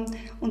haben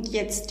und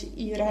jetzt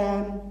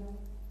ihre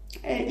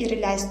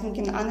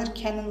Leistungen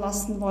anerkennen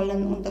lassen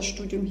wollen und das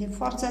Studium hier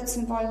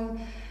fortsetzen wollen.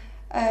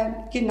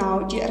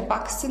 Genau, die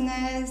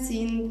Erwachsenen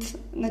sind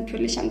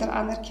natürlich an der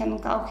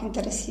Anerkennung auch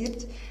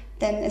interessiert,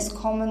 denn es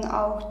kommen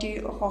auch die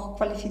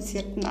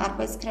hochqualifizierten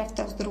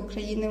Arbeitskräfte aus der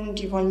Ukraine und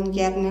die wollen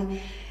gerne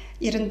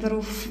ihren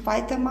Beruf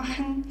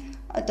weitermachen.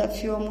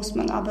 Dafür muss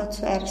man aber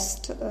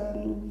zuerst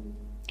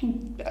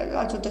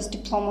das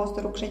Diplom aus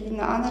der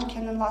Ukraine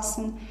anerkennen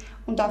lassen.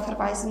 Und da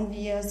verweisen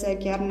wir sehr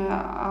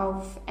gerne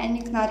auf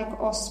Enigmatic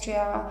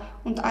Austria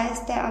und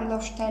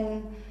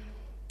ASD-Anlaufstellen.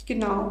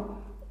 Genau.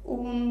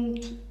 Und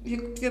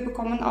wir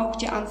bekommen auch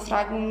die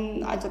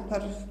Anfragen, also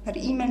per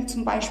E-Mail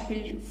zum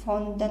Beispiel,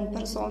 von den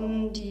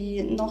Personen,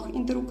 die noch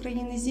in der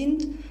Ukraine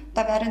sind.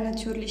 Da wäre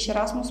natürlich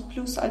Erasmus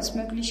Plus als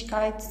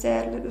Möglichkeit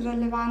sehr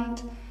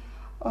relevant.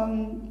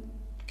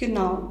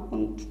 Genau.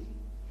 Und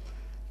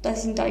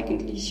das sind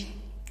eigentlich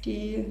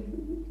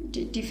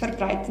die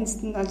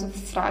verbreitendsten, also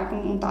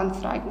Fragen und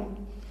Anfragen.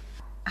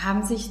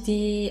 Haben sich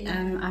die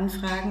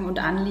Anfragen und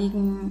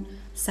Anliegen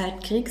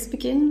seit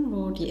Kriegsbeginn,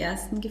 wo die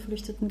ersten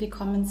Geflüchteten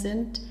gekommen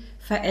sind,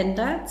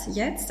 verändert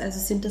jetzt? Also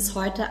sind es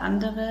heute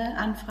andere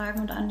Anfragen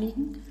und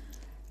Anliegen?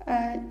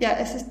 Ja,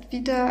 es ist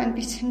wieder ein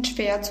bisschen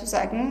schwer zu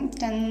sagen,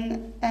 denn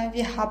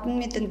wir haben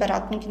mit den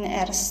Beratungen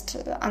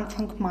erst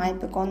Anfang Mai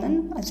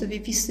begonnen. Also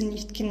wir wissen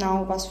nicht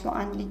genau, was für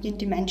Anliegen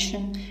die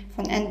Menschen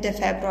von Ende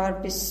Februar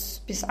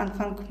bis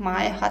Anfang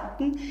Mai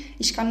hatten.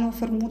 Ich kann nur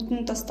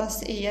vermuten, dass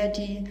das eher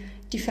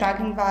die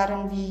Fragen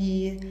waren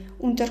wie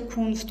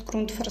Unterkunft,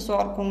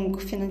 Grundversorgung,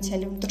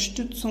 finanzielle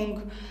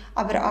Unterstützung,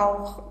 aber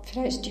auch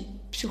vielleicht die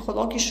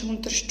psychologische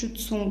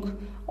Unterstützung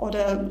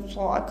oder so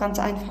ganz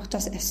einfach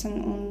das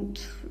Essen und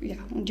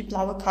die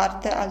blaue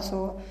Karte,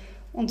 also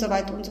und so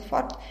weiter und so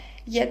fort.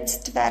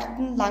 Jetzt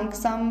werden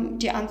langsam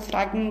die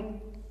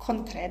Anfragen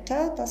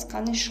konkreter, das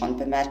kann ich schon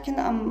bemerken.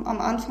 Am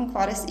Anfang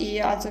war es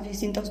eher, also wir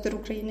sind aus der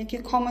Ukraine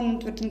gekommen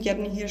und würden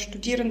gerne hier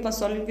studieren, was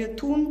sollen wir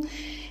tun?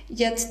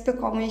 Jetzt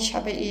bekomme ich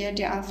aber eher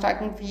die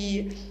Anfragen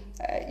wie,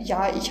 ich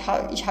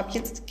habe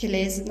jetzt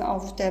gelesen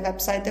auf der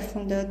Webseite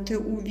von der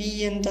TU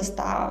Wien, dass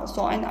da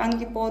so ein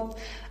Angebot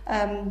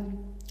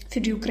für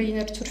die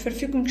Ukrainer zur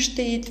Verfügung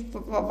steht.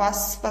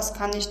 Was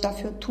kann ich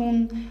dafür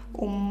tun,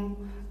 um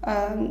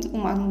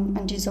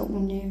an dieser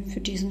Uni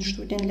für diesen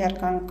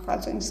Studienlehrgang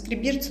also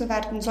inskribiert zu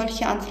werden?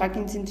 Solche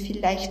Anfragen sind viel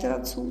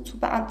leichter zu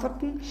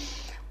beantworten.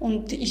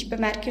 Und ich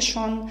bemerke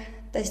schon,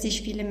 dass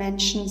sich viele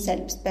Menschen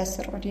selbst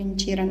besser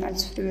orientieren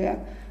als früher.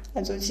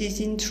 Also sie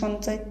sind schon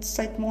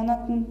seit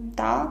Monaten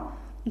da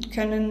und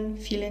können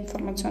viele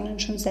Informationen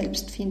schon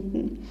selbst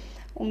finden.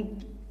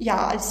 Und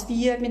ja, als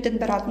wir mit den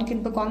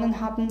Beratungen begonnen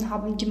haben,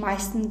 haben die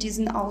meisten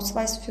diesen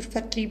Ausweis für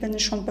Vertriebene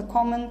schon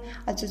bekommen.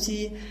 Also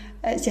sie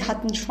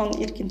hatten schon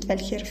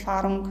irgendwelche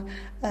Erfahrung,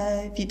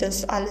 wie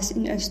das alles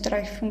in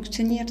Österreich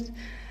funktioniert.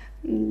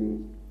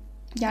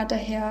 Ja,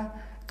 daher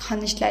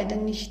kann ich leider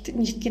nicht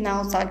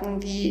genau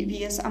sagen,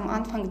 wie es am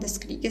Anfang des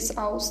Krieges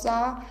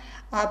aussah.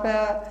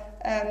 Aber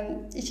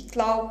ich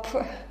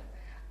glaube,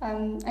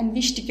 ein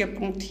wichtiger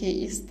Punkt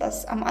hier ist,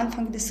 dass am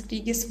Anfang des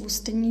Krieges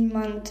wusste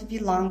niemand, wie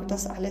lange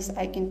das alles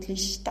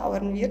eigentlich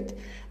dauern wird.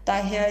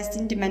 Daher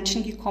sind die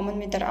Menschen gekommen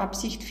mit der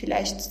Absicht,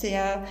 vielleicht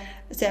sehr,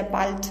 sehr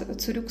bald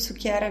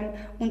zurückzukehren.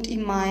 Und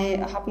im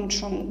Mai haben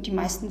schon die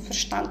meisten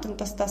verstanden,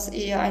 dass das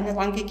eher eine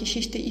lange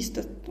Geschichte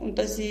ist und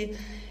dass sie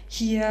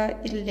hier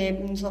ihr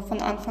Leben so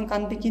von Anfang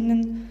an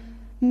beginnen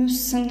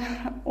müssen.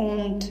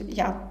 Und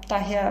ja,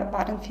 daher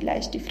waren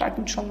vielleicht die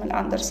Fragen schon mal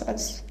anders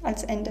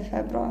als Ende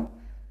Februar.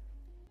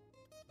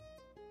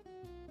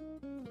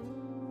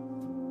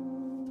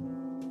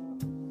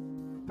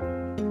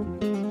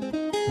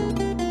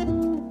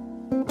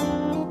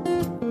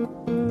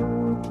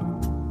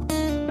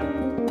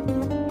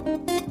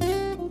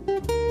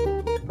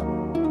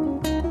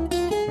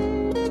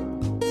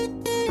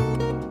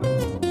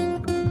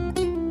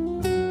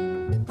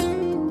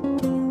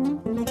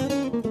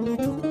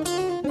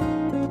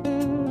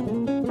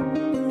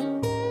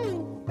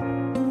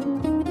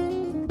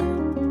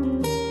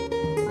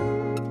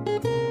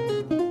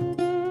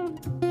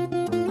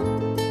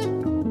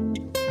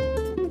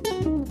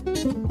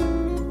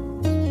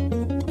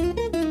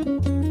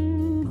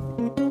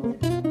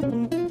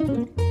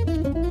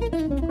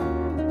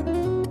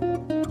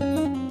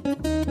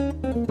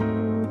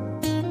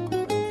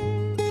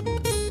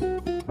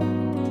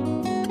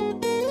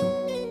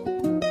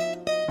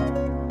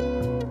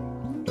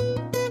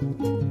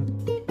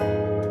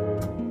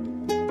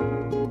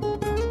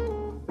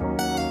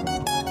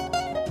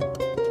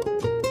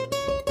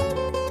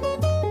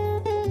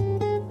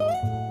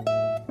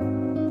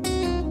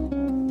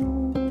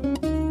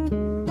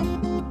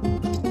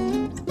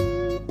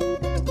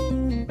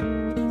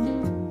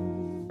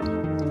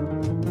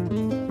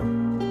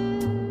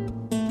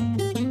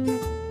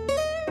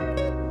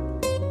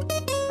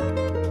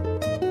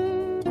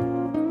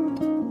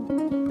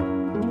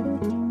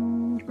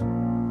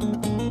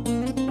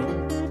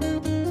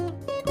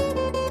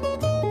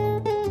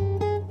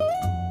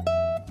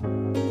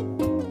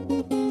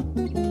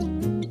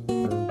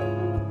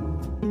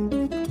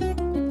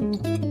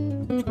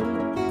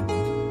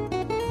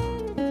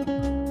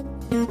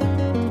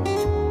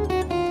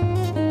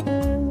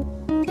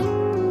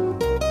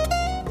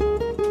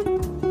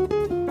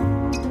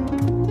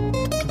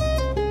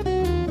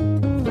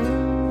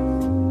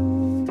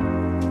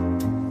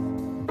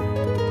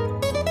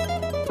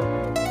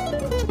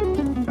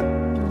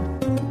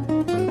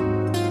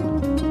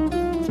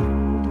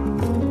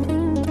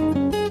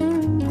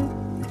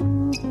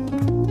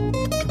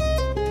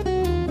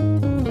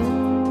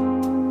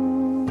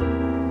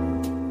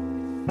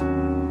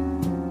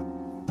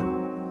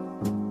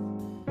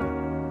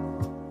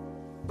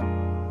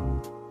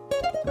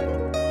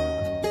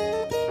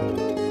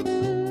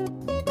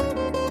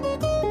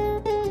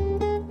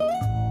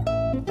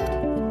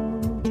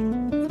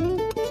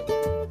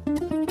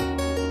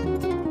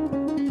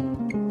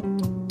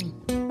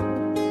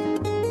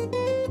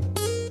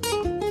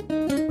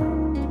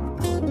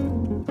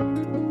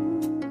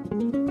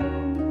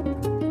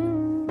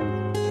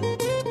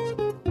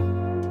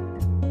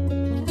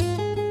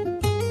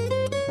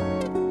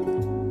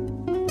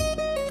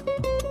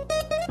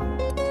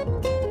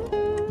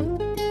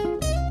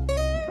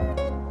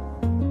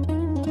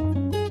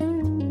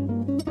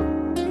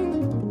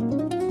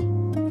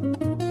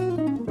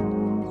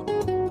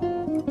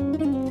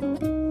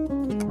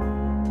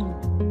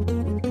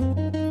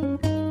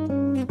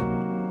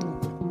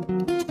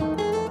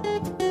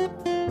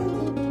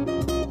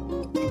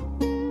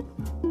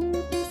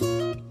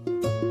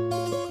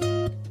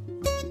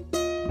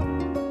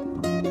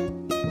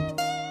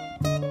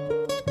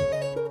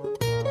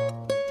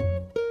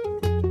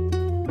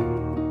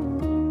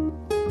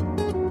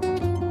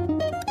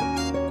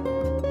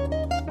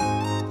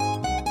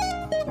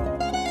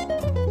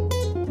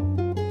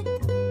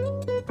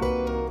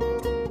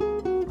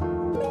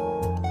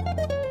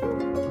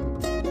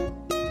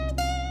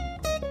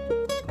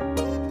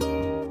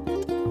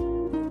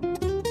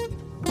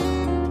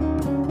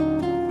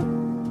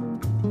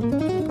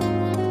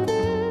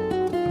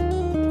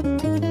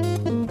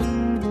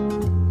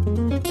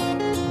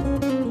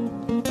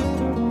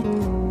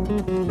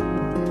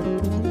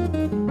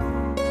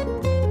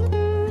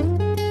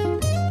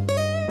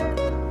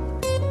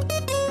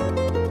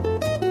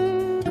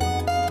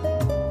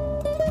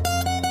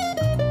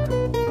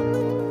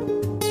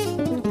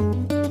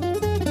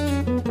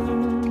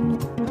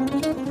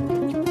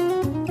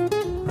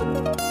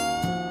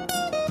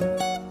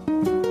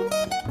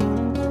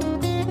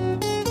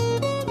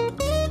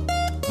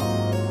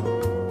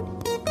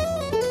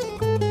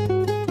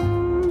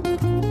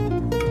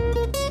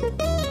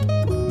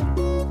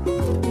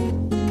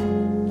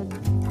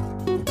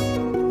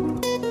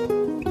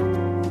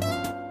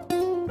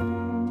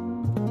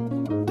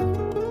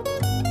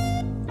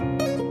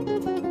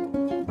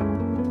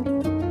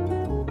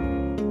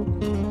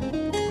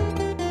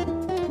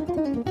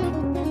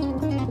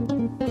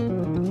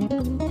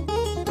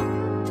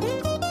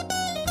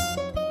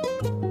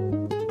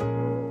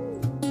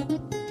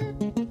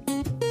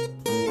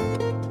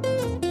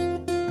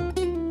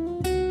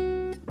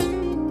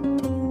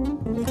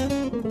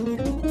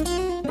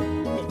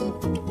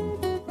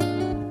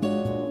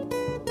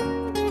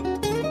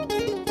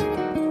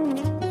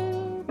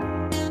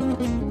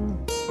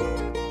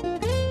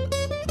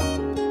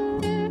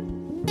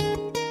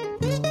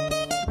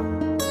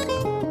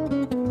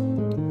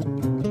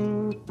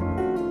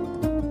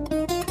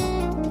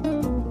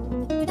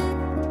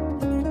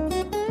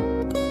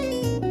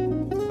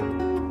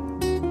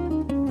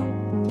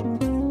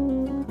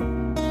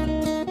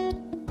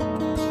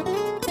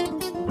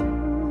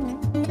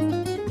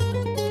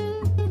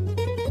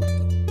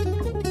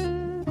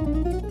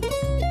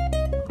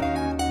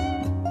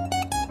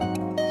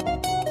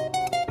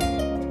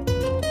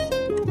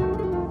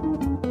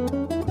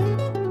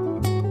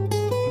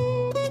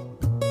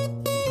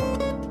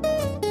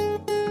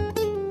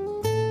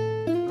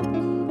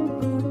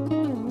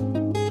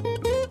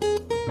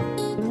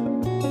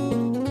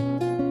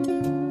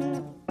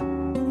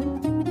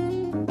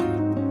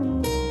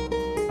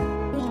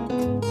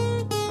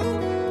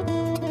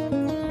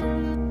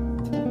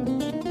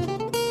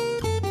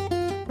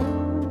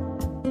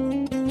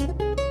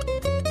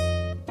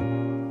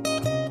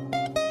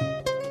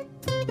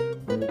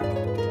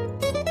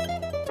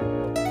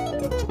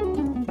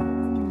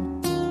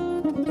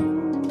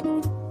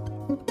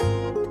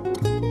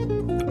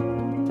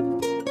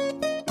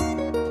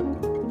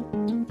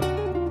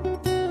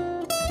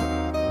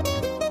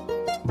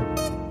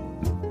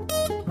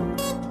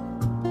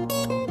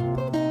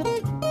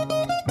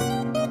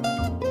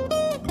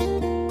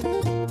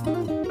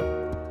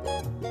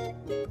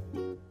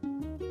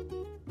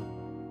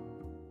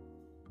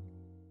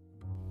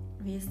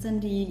 Wie ist denn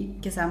die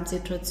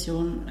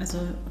Gesamtsituation, also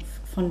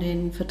von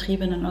den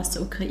Vertriebenen aus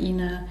der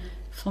Ukraine,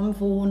 vom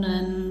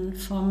Wohnen,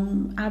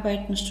 vom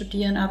Arbeiten,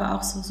 Studieren, aber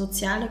auch so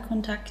soziale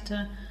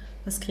Kontakte?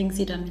 Was kriegen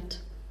Sie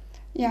damit?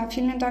 Ja,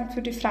 vielen Dank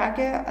für die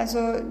Frage. Also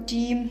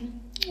die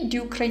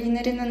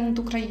Ukrainerinnen und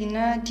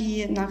Ukrainer,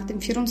 die nach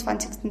dem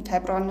 24.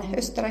 Februar nach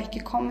Österreich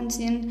gekommen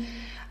sind,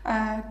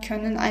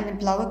 können eine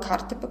blaue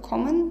Karte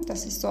bekommen.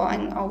 Das ist so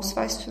ein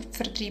Ausweis für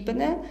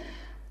Vertriebene.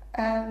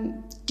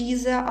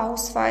 Dieser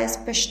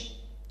Ausweis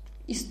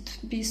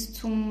ist bis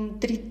zum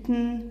 3.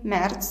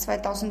 März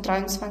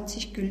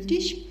 2023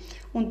 gültig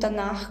und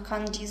danach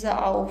kann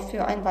dieser auch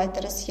für ein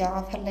weiteres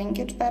Jahr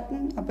verlängert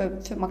werden,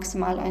 aber für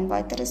maximal ein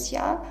weiteres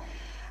Jahr.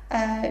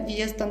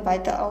 Wie es dann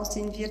weiter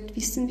aussehen wird,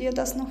 wissen wir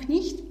das noch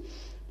nicht.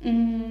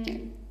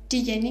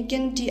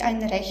 Diejenigen, die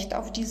ein Recht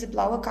auf diese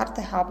blaue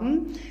Karte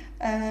haben,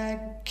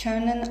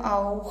 können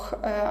auch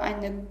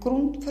eine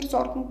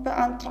Grundversorgung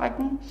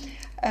beantragen.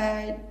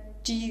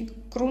 Die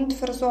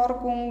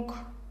Grundversorgung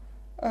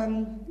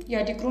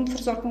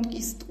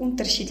ist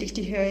unterschiedlich,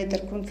 die Höhe der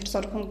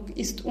Grundversorgung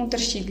ist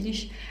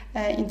unterschiedlich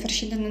in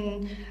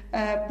verschiedenen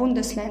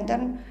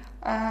Bundesländern,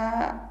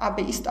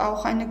 aber ist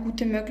auch eine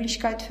gute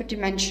Möglichkeit für die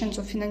Menschen,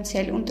 so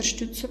finanziell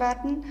unterstützt zu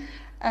werden.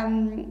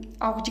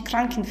 Auch die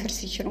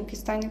Krankenversicherung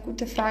ist eine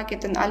gute Frage,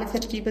 denn alle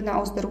Vertriebene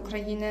aus der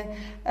Ukraine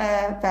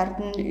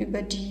werden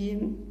über die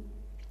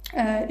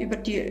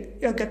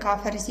ÖGK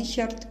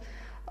versichert.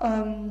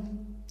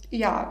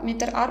 Ja,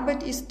 mit der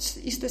Arbeit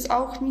ist es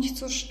auch nicht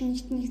so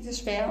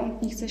schwer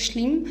und nicht so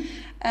schlimm.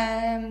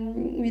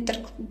 Mit der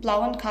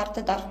blauen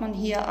Karte darf man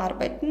hier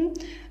arbeiten.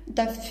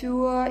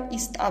 Dafür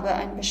ist aber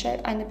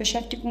eine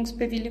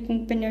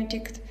Beschäftigungsbewilligung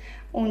benötigt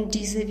und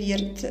diese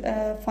wird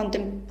von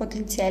dem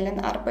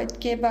potenziellen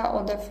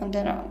Arbeitgeber oder von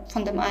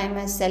dem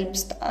AMS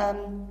selbst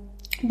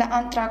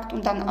beantragt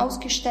und dann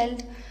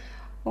ausgestellt.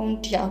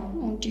 Und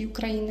die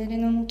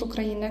Ukrainerinnen und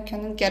Ukrainer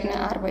können gerne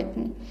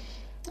arbeiten.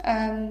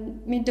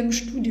 Mit dem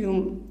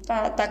Studium,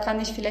 da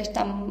kann ich vielleicht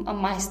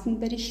am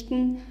meisten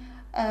berichten.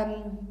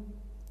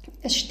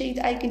 Es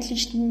steht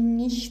eigentlich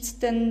nichts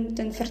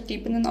den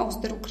Vertriebenen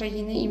aus der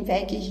Ukraine im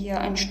Wege, hier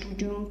ein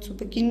Studium zu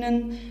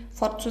beginnen,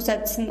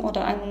 fortzusetzen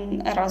oder einen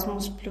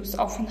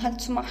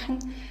Erasmus-Plus-Aufenthalt zu machen.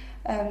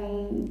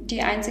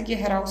 Die einzige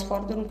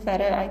Herausforderung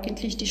wäre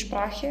eigentlich die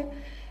Sprache,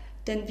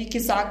 denn wie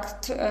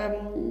gesagt,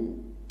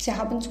 Sie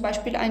haben zum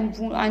Beispiel einen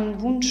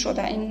Wunsch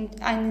oder ein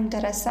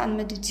Interesse an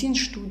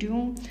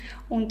Medizinstudium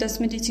und das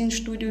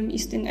Medizinstudium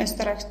ist in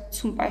Österreich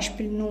zum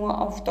Beispiel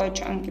nur auf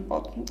Deutsch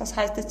angeboten. Das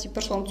heißt, dass die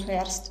Person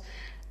zuerst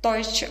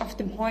Deutsch auf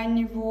dem hohen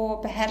Niveau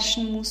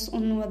beherrschen muss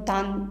und nur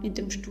dann mit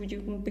dem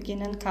Studium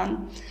beginnen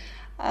kann.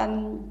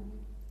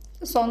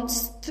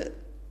 Sonst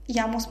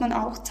muss man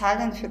auch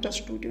zahlen für das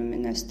Studium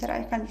in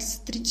Österreich.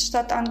 Als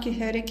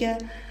Drittstaatsangehörige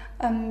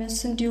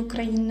müssen die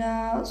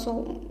Ukrainer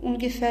so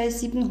ungefähr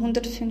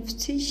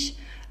 750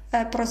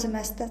 pro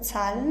Semester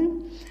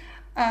zahlen.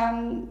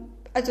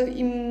 Also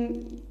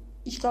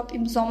ich glaube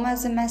im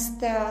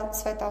Sommersemester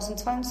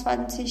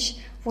 2022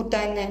 wurde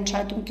eine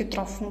Entscheidung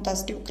getroffen,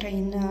 dass die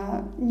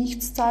Ukrainer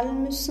nichts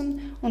zahlen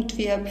müssen und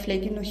wir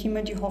pflegen noch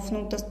immer die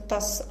Hoffnung, dass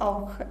das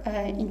auch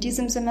in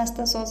diesem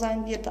Semester so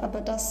sein wird,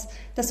 aber das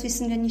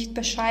wissen wir nicht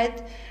Bescheid.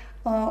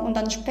 Und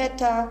dann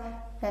später,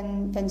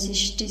 wenn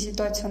sich die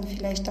Situation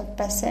vielleicht auch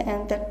besser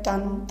ändert,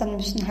 dann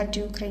müssen halt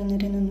die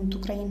Ukrainerinnen und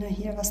Ukrainer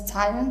hier was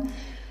zahlen.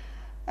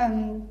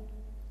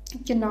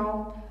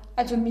 Genau,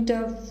 also mit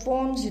der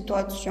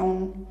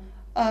Wohnsituation.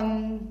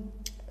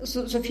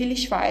 So viel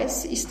ich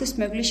weiß, ist es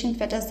möglich,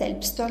 entweder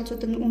selbst also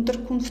die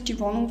Unterkunft, die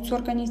Wohnung zu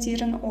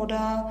organisieren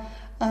oder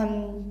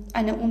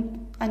eine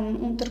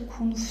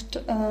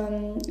Unterkunft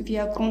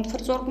via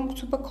Grundversorgung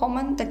zu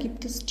bekommen. Da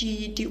gibt es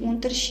die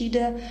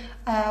Unterschiede,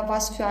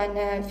 was für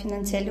eine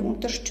finanzielle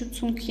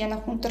Unterstützung je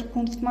nach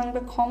Unterkunft man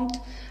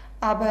bekommt.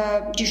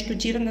 Aber die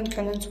Studierenden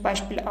können zum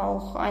Beispiel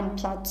auch einen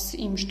Platz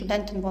im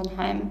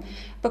Studentenwohnheim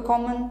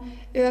bekommen.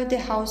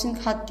 ÖAD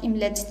Housing hat im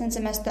letzten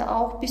Semester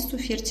auch bis zu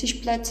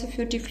 40 Plätze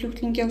für die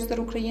Flüchtlinge aus der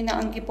Ukraine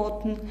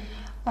angeboten.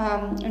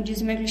 Und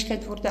diese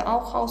Möglichkeit wurde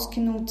auch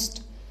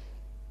ausgenutzt.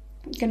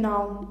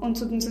 Genau. Und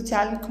zu den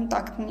sozialen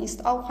Kontakten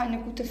ist auch eine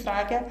gute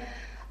Frage.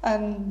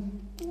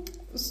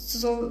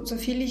 So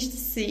viel ich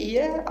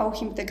sehe,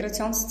 auch im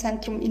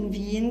Integrationszentrum in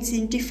Wien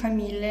sind die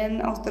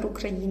Familien aus der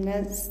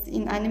Ukraine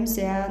in einem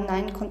sehr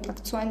nahen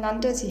Kontakt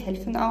zueinander. Sie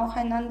helfen auch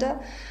einander.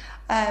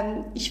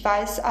 Ich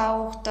weiß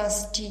auch,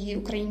 dass die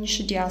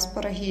ukrainische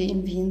Diaspora hier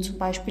in Wien zum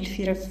Beispiel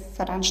viele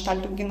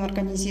Veranstaltungen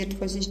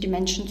organisiert, wo sich die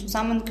Menschen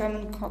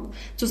zusammenkommen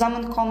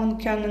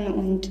können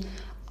und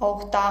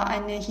auch da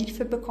eine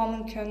Hilfe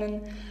bekommen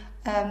können.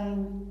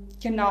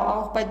 Genau,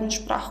 auch bei den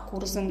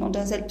Sprachkursen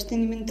oder selbst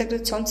im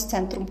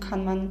Integrationszentrum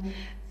kann man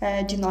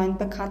die neuen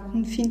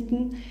Bekannten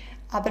finden.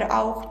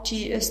 Aber auch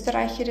die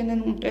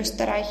Österreicherinnen und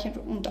Österreicher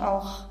und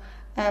auch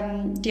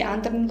die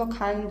anderen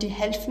Lokalen, die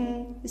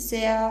helfen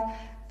sehr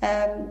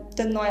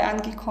den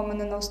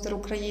Neuangekommenen aus der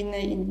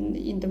Ukraine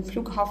in dem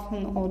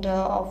Flughafen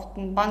oder auf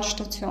den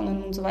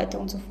Bahnstationen und so weiter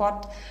und so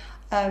fort.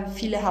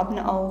 Viele haben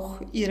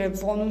auch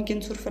ihre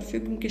Wohnungen zur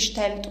Verfügung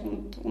gestellt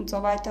und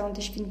so weiter. Und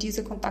ich finde,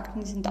 diese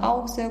Kontakte sind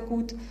auch sehr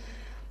gut.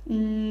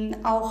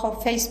 Auch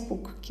auf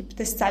Facebook gibt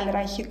es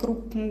zahlreiche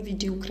Gruppen wie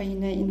die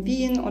Ukraine in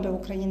Wien oder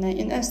Ukraine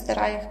in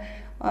Österreich,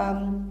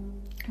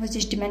 wo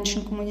sich die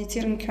Menschen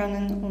kommunizieren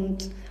können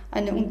und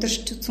eine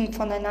Unterstützung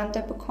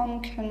voneinander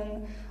bekommen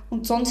können.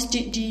 Und sonst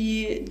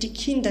die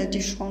Kinder,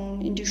 die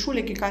schon in die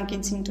Schule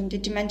gegangen sind und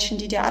die Menschen,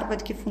 die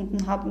Arbeit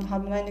gefunden haben,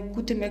 haben eine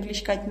gute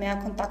Möglichkeit, mehr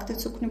Kontakte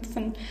zu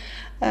knüpfen.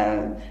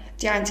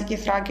 Die einzige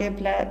Frage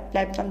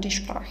bleibt dann die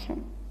Sprache.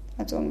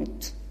 Also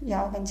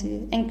wenn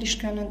sie Englisch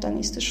können, dann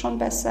ist es schon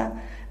besser.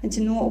 Wenn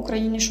sie nur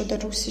Ukrainisch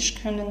oder Russisch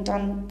können,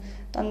 dann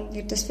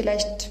wird es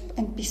vielleicht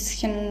ein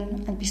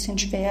bisschen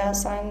schwer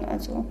sein.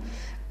 Also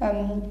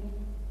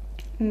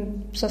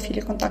so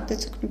viele Kontakte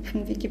zu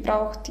knüpfen, wie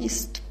gebraucht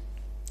ist.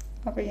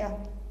 Aber ja.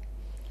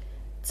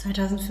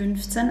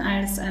 2015,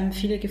 als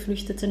viele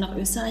Geflüchtete nach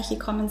Österreich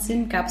gekommen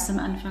sind, gab es am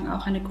Anfang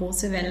auch eine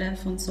große Welle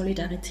von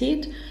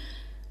Solidarität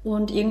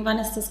und irgendwann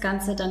ist das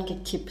Ganze dann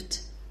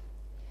gekippt.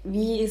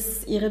 Wie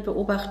ist Ihre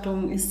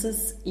Beobachtung? Ist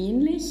das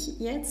ähnlich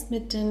jetzt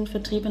mit den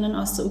Vertriebenen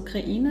aus der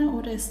Ukraine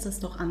oder ist das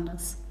doch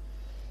anders?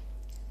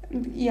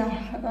 Ja,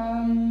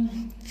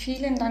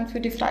 vielen Dank für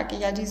die Frage.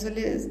 Ja,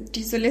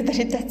 die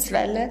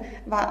Solidaritätswelle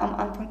war am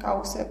Anfang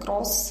auch sehr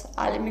groß.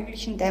 Alle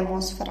möglichen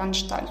Demos,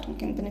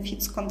 Veranstaltungen,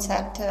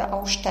 Benefizkonzerte,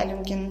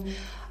 Ausstellungen,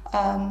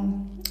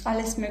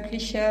 alles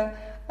Mögliche.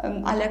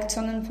 Alle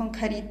Aktionen von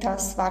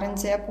Caritas waren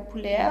sehr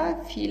populär.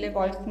 Viele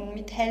wollten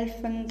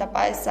mithelfen,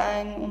 dabei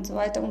sein und so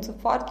weiter und so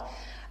fort.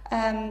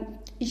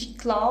 Ich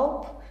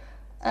glaube,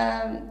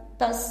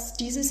 dass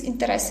dieses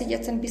Interesse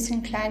jetzt ein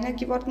bisschen kleiner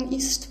geworden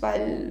ist,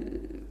 weil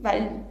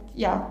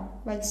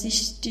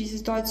sich die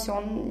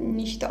Situation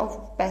nicht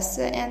auf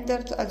besser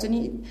ändert.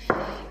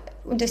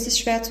 Und es ist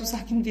schwer zu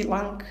sagen, wie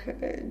lang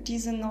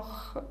diese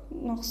noch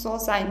so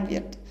sein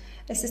wird.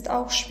 Es ist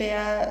auch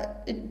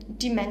schwer,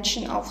 die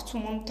Menschen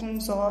aufzumuntern,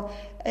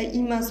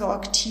 immer so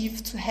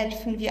aktiv zu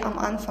helfen wie am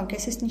Anfang.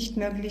 Es ist nicht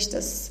möglich,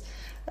 dass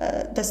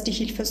die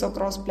Hilfe so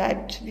groß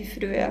bleibt wie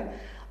früher.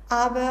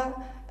 Aber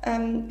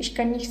ich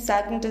kann nicht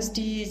sagen, dass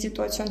die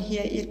Situation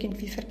hier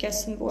irgendwie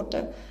vergessen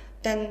wurde.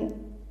 Denn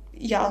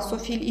ja, so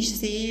viel ich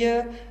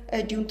sehe,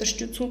 die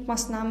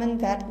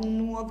Unterstützungsmaßnahmen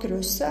werden nur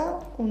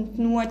größer und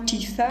nur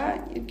tiefer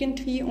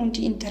irgendwie und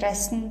die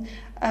Interessen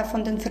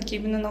von den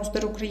Vertriebenen aus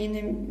der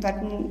Ukraine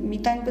werden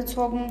mit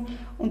einbezogen.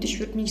 Und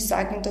ich würde nicht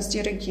sagen, dass die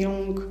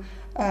Regierung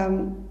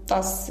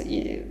das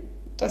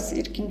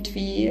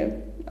irgendwie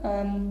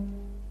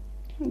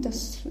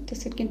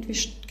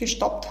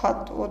gestoppt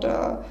hat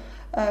oder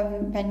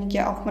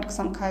weniger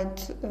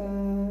Aufmerksamkeit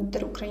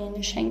der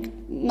Ukraine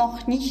schenkt.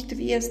 Noch nicht,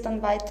 wie es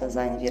dann weiter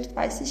sein wird,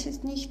 weiß ich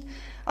es nicht.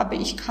 Aber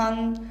ich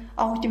kann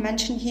auch die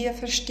Menschen hier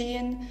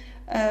verstehen,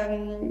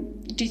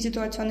 die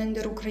Situation in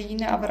der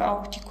Ukraine, aber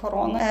auch die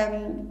Corona,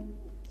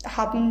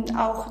 haben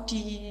auch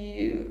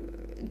die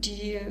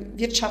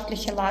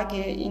wirtschaftliche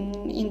Lage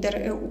in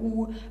der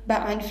EU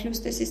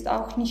beeinflusst. Es ist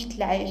auch nicht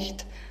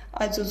leicht,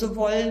 also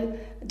sowohl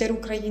der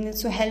Ukraine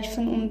zu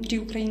helfen und die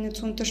Ukraine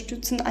zu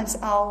unterstützen,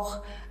 als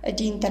auch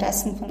die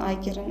Interessen von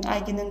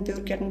eigenen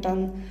Bürgern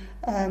dann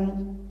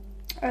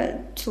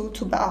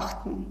zu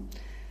beachten.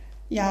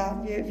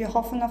 Ja, wir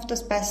hoffen auf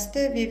das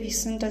Beste. Wir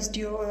wissen, dass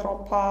die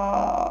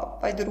Europa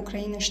bei der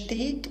Ukraine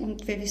steht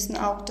und wir wissen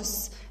auch,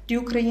 dass die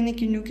Ukraine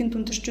genügend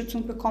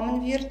Unterstützung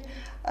bekommen wird.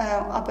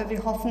 Aber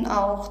wir hoffen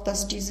auch,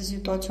 dass diese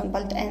Situation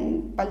bald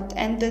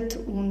endet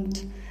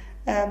und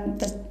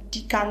dass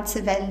die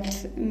ganze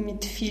Welt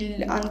mit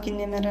viel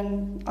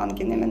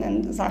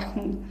angenehmeren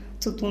Sachen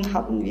zu tun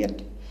haben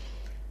wird.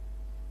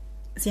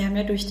 Sie haben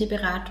ja durch die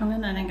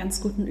Beratungen einen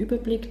ganz guten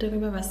Überblick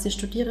darüber, was die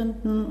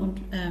Studierenden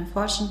und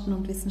Forschenden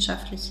und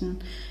wissenschaftlichen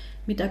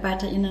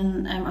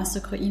MitarbeiterInnen aus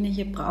der Ukraine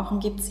hier brauchen.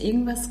 Gibt es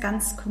irgendwas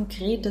ganz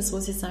Konkretes, wo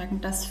Sie sagen,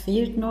 das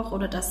fehlt noch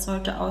oder das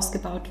sollte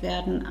ausgebaut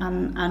werden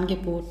an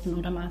Angeboten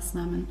oder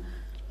Maßnahmen?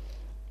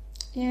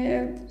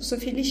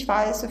 Soviel ich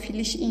weiß,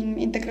 soviel ich im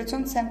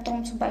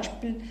Integrationszentrum zum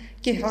Beispiel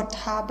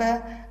gehört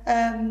habe,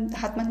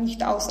 hat man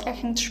nicht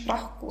ausreichend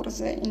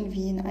Sprachkurse in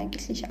Wien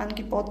eigentlich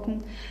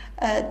angeboten,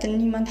 denn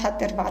niemand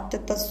hat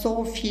erwartet, dass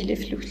so viele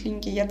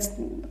Flüchtlinge jetzt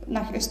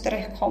nach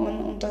Österreich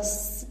kommen und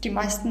dass die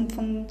meisten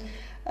von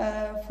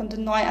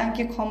den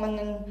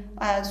Neuangekommenen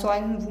so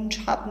einen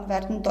Wunsch haben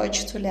werden,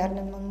 Deutsch zu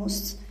lernen. Man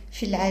muss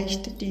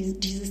vielleicht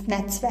dieses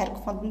Netzwerk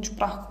von den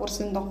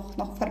Sprachkursen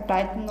noch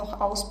verbreiten,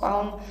 noch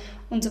ausbauen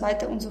und so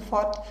weiter und so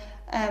fort.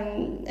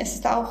 Es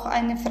ist auch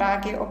eine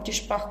Frage, ob die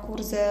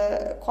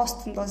Sprachkurse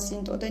kostenlos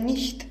sind oder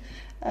nicht.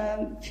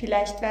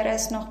 Vielleicht wäre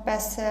es noch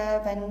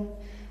besser,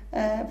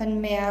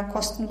 wenn mehr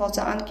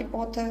kostenlose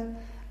Angebote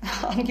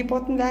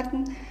angeboten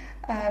werden.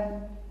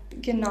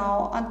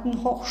 Genau, an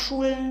den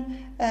Hochschulen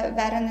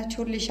wäre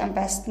natürlich am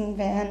besten,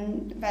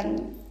 wenn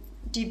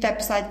die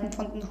Webseiten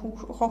von den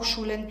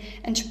Hochschulen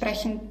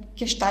entsprechend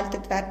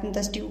gestaltet werden,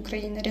 dass die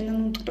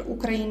Ukrainerinnen und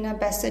Ukrainer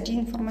besser die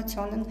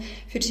Informationen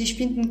für sich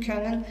finden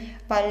können,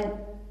 weil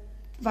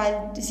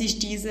weil sich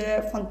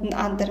diese von den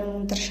anderen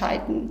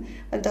unterscheiden,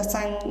 weil das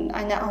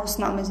eine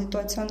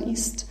Ausnahmesituation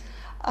ist.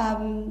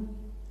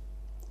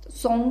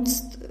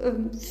 Sonst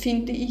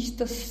finde ich,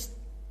 dass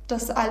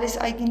das alles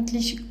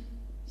eigentlich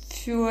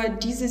für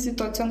diese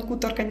Situation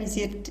gut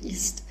organisiert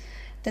ist.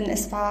 Denn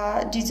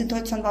die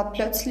Situation war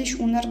plötzlich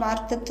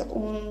unerwartet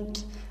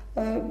und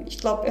ich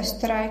glaube,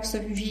 Österreich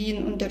sowie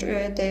Wien und der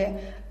ÖAD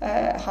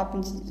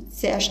haben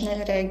sehr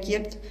schnell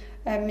reagiert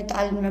mit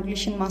allen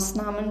möglichen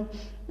Maßnahmen.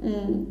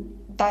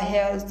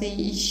 Daher sehe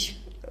ich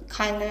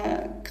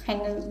keine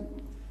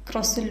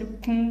großen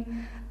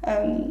Lücken,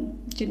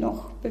 die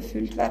noch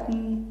befüllt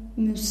werden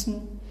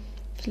müssen.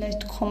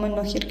 Vielleicht kommen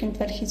noch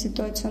irgendwelche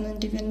Situationen,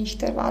 die wir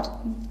nicht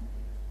erwarten.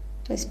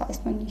 Das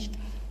weiß man nicht.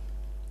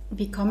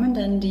 Wie kommen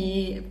denn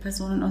die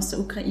Personen aus der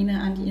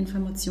Ukraine an die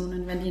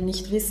Informationen, wenn die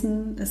nicht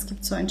wissen, es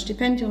gibt so ein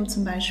Stipendium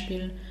zum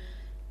Beispiel?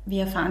 Wie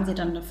erfahren sie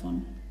dann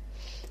davon?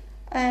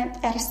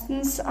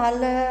 Erstens,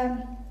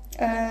 alle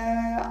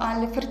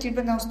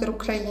Vertriebenen aus der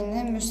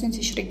Ukraine müssen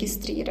sich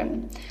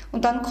registrieren.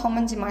 Und dann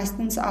kommen sie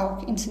meistens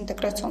auch ins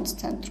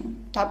Integrationszentrum.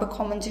 Da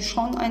bekommen sie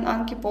schon ein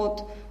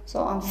Angebot, so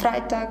am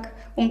Freitag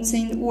um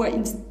 10 Uhr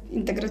ins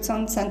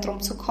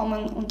Integrationszentrum zu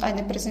kommen und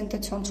eine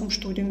Präsentation zum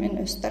Studium in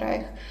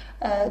Österreich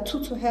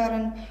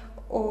zuzuhören.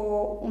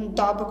 Und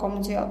da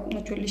bekommen sie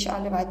natürlich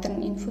alle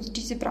weiteren Infos,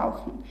 die sie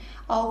brauchen.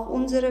 Auch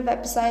unsere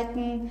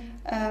Webseiten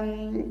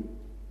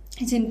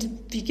sind,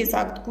 wie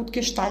gesagt, gut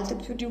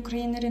gestaltet für die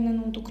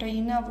Ukrainerinnen und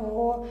Ukrainer,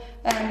 wo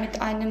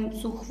mit einem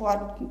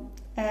Suchwort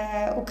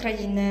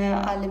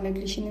Ukraine alle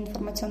möglichen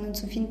Informationen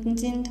zu finden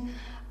sind.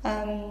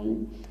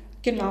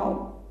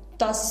 Genau,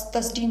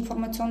 dass die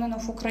Informationen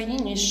auf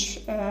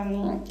Ukrainisch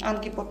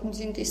angeboten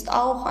sind, ist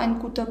auch ein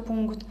guter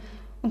Punkt.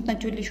 Und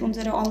natürlich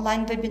unsere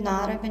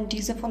Online-Webinare, wenn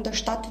diese von der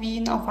Stadt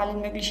Wien auf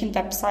allen möglichen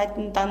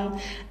Webseiten dann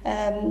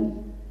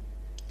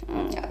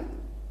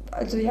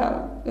also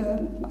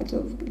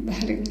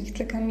nicht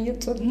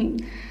reklamiert, sondern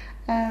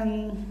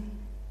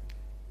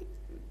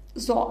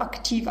so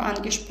aktiv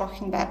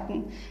angesprochen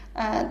werden,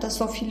 dass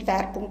so viel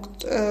Werbung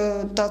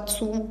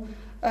dazu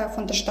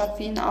von der Stadt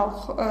Wien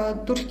auch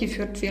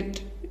durchgeführt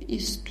wird,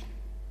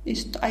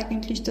 ist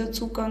eigentlich der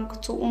Zugang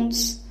zu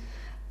uns.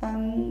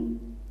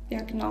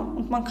 Ja, genau.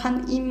 Und man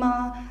kann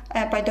immer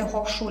bei der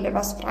Hochschule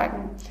was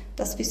fragen.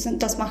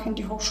 Das machen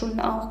die Hochschulen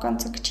auch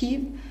ganz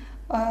aktiv.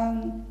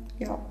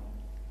 Ja.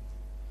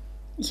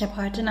 Ich habe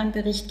heute in einem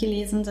Bericht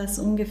gelesen, dass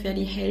ungefähr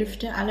die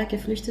Hälfte aller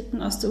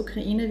Geflüchteten aus der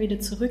Ukraine wieder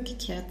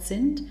zurückgekehrt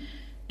sind.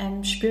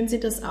 Spüren Sie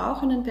das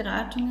auch in den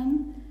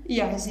Beratungen?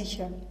 Ja,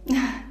 sicher.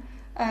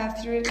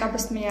 Früher gab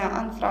es mehr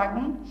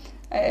Anfragen,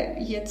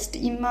 jetzt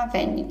immer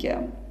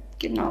weniger.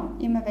 Genau,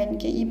 immer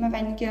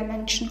weniger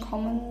Menschen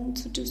kommen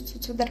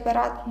zu der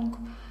Beratung.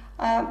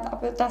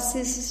 Aber das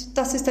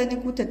ist eine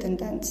gute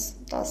Tendenz.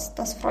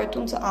 Das freut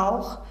uns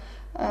auch,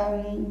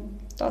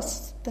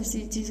 dass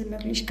sie diese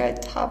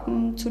Möglichkeit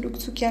haben,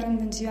 zurückzukehren,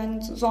 wenn sie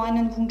so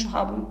einen Wunsch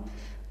haben.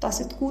 Das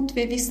ist gut,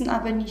 wir wissen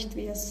aber nicht,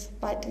 wie es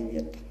weiter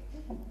wird.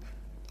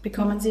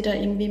 Bekommen Sie da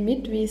irgendwie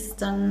mit, wie es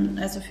dann,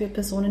 also für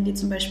Personen, die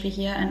zum Beispiel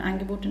hier ein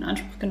Angebot in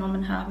Anspruch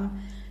genommen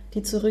haben,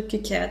 die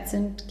zurückgekehrt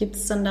sind, gibt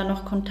es dann da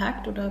noch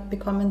Kontakt oder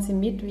bekommen Sie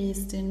mit, wie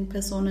es den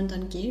Personen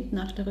dann geht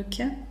nach der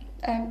Rückkehr?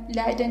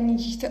 Leider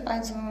nicht.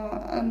 Also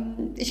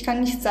ich kann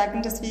nicht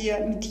sagen, dass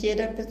wir mit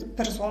jeder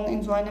Person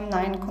in so einem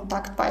nahen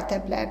Kontakt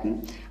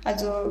weiterbleiben.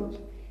 Also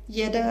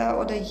jeder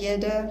oder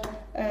jede,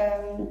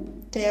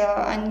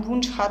 der einen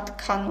Wunsch hat,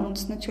 kann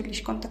uns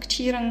natürlich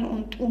kontaktieren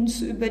und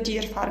uns über die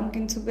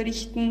Erfahrungen zu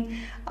berichten.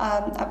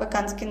 Aber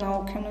ganz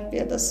genau können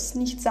wir das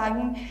nicht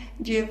sagen.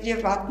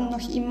 Wir warten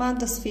noch immer,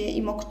 dass wir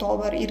im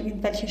Oktober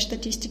irgendwelche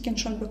Statistiken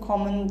schon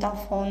bekommen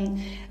davon,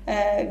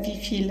 wie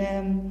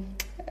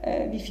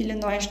viele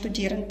neue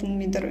Studierenden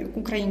mit der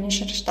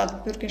ukrainischen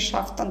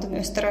Staatsbürgerschaft an den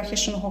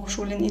österreichischen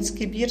Hochschulen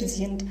inskribiert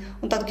sind.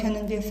 Und dann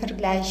können wir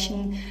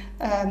vergleichen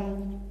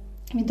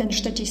mit den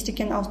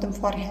Statistiken aus dem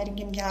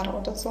vorherigen Jahr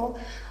oder so.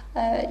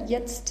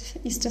 Jetzt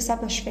ist es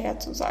aber schwer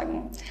zu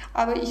sagen.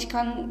 Aber ich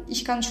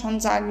kann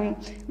schon sagen,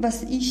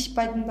 was ich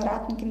bei den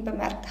Beratungen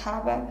bemerkt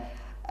habe,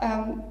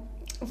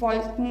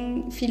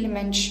 wollten viele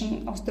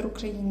Menschen aus der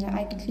Ukraine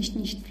eigentlich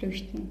nicht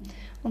flüchten.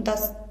 Und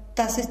das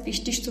ist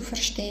wichtig zu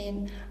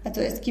verstehen.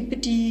 Also es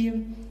gibt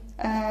die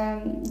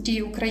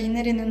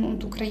Ukrainerinnen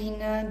und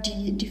Ukrainer,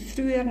 die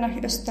früher nach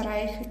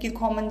Österreich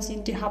gekommen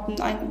sind, die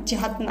hatten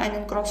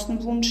einen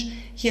großen Wunsch,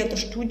 hier das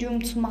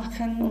Studium zu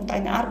machen und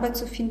eine Arbeit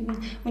zu finden,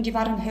 und die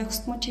waren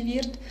höchst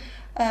motiviert.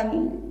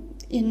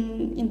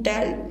 In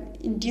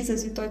dieser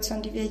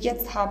Situation, die wir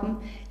jetzt haben,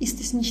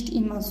 ist es nicht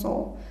immer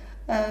so.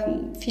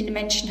 Viele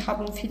Menschen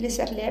haben vieles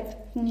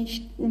erlebt,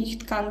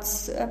 nicht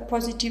ganz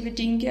positive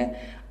Dinge.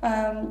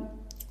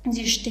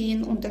 Sie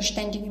stehen unter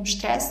ständigem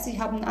Stress, sie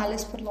haben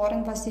alles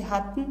verloren, was sie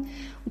hatten,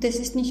 und es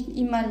ist nicht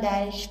immer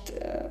leicht,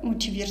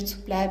 motiviert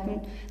zu bleiben.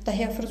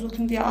 Daher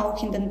versuchen wir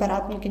auch in den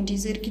Beratungen,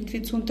 diese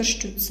irgendwie zu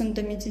unterstützen,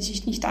 damit sie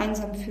sich nicht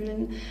einsam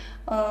fühlen.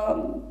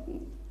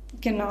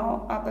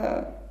 Genau,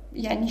 aber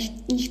ja,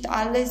 nicht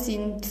alle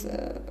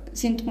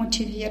sind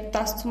motiviert,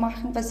 das zu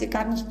machen, was sie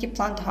gar nicht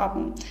geplant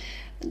haben.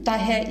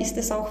 Daher ist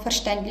es auch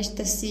verständlich,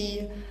 dass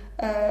sie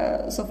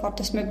sofort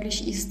es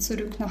möglich ist,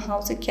 zurück nach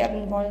Hause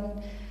kehren wollen.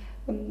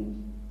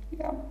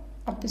 Ja.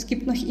 Aber es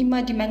gibt noch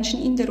immer die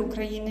Menschen in der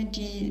Ukraine,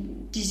 die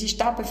sich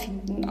da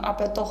befinden,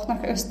 aber doch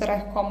nach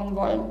Österreich kommen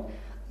wollen.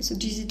 Also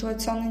die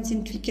Situationen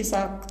sind, wie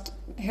gesagt,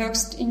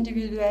 höchst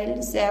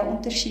individuell, sehr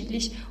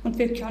unterschiedlich und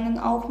wir können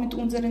auch mit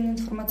unseren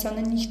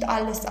Informationen nicht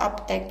alles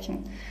abdecken.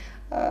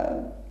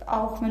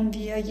 Auch wenn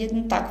wir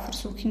jeden Tag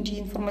versuchen, die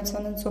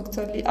Informationen zu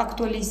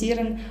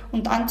aktualisieren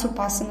und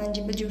anzupassen an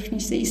die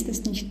Bedürfnisse, ist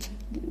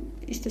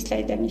es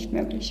leider nicht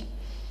möglich.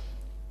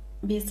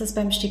 Wie ist das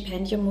beim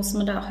Stipendium? Muss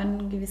man da auch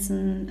eine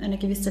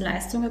gewisse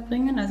Leistung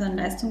erbringen, also einen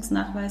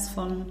Leistungsnachweis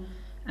von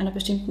einer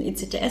bestimmten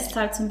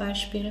ECTS-Zahl zum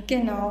Beispiel?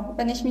 Genau,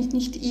 wenn ich mich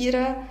nicht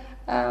irre,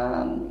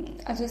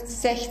 also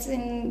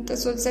 16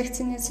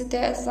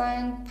 ECTS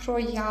sein pro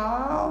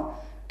Jahr.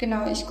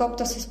 Genau, ich glaube,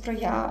 das ist pro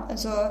Jahr.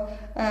 Also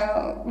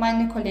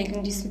meine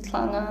Kollegin, die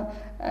Svetlana,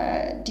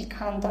 die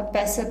kann da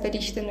besser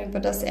berichten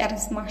über das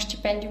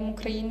Ernst-Mach-Stipendium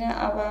Ukraine,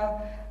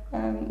 aber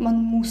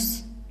man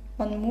muss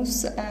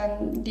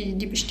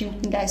die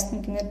bestimmten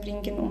Leistungen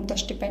erbringen, um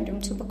das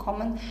Stipendium zu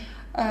bekommen.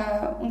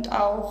 Und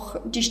auch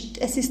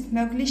es ist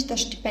möglich,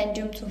 das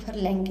Stipendium zu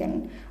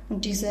verlängern.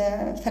 Und diese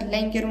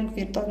Verlängerung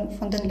wird dann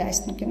von den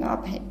Leistungen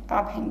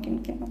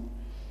abhängen. Genau.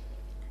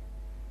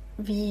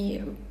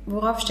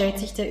 Worauf stellt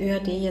sich der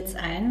ÖAD jetzt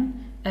ein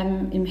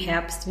im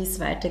Herbst, wie es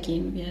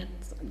weitergehen wird?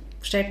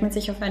 Stellt man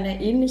sich auf eine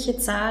ähnliche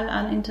Zahl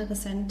an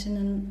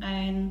Interessentinnen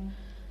ein?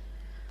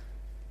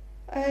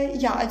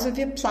 Ja, also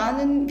wir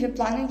planen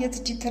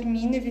jetzt die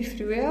Termine wie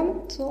früher,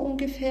 so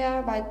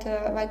ungefähr,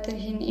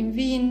 weiterhin in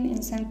Wien,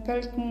 in St.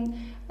 Pölten,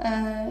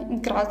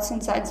 in Graz,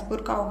 in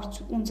Salzburg auch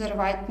unsere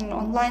weiteren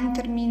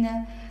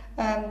Online-Termine.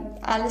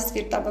 Alles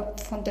wird aber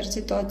von der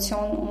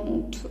Situation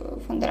und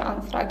von der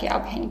Anfrage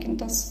abhängen.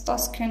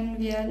 Das können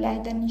wir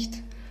leider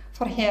nicht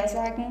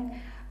vorhersagen.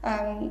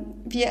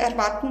 Wir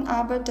erwarten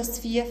aber,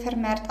 dass wir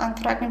vermehrt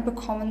Anfragen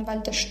bekommen,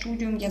 weil das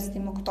Studium jetzt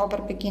im Oktober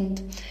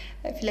beginnt.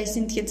 Vielleicht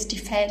sind jetzt die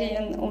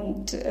Ferien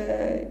und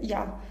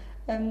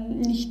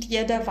nicht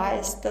jeder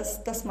weiß,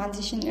 dass man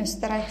sich in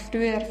Österreich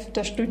früher für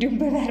das Studium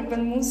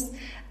bewerben muss,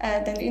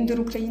 denn in der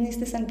Ukraine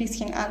ist es ein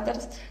bisschen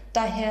anders.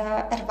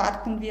 Daher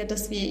erwarten wir,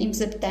 dass wir im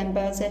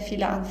September sehr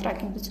viele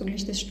Anfragen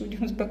bezüglich des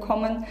Studiums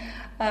bekommen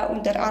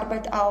und der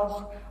Arbeit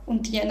auch.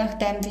 Und je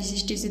nachdem, wie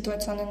sich die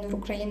Situation in der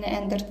Ukraine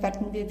ändert,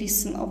 werden wir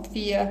wissen, ob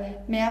wir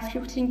mehr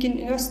Flüchtlinge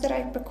in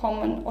Österreich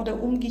bekommen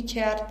oder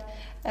umgekehrt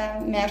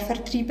mehr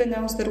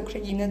Vertriebene aus der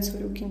Ukraine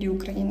zurück in die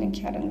Ukraine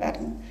kehren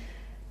werden.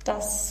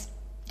 Das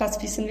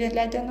wissen wir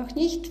leider noch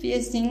nicht.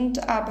 Wir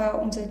sind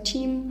aber, unser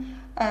Team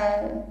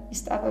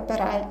ist aber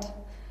bereit,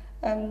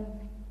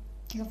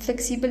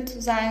 flexibel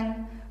zu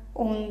sein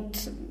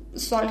und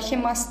solche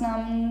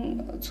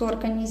Maßnahmen zu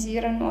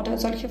organisieren oder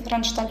solche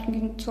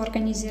Veranstaltungen zu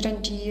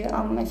organisieren, die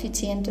am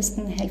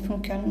effizientesten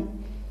helfen können,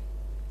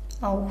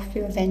 auch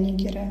für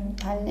weniger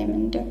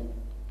Teilnehmende.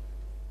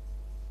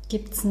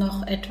 Gibt es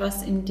noch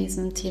etwas in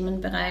diesem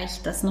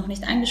Themenbereich, das noch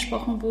nicht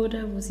angesprochen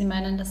wurde, wo Sie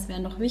meinen, das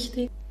wäre noch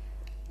wichtig?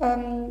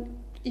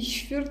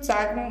 Ich würde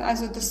sagen,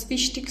 also das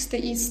Wichtigste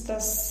ist,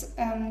 dass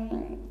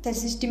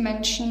sich die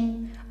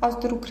Menschen aus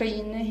der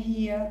Ukraine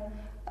hier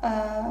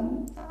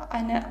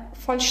eine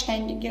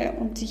vollständige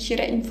und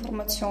sichere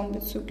Information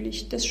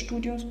bezüglich des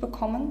Studiums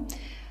bekommen.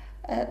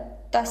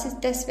 Das ist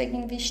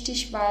deswegen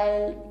wichtig,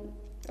 weil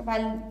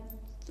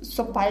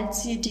sobald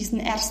sie diesen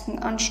ersten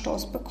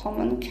Anstoß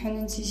bekommen,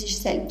 können sie sich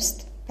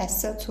selbst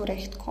besser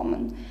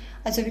zurechtkommen.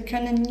 Also wir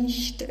können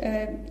nicht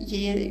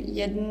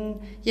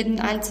jeden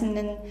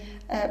Einzelnen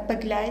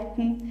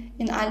begleiten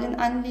in allen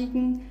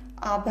Anliegen,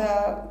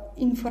 aber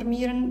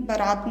informieren,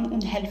 beraten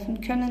und helfen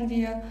können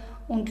wir.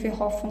 Und wir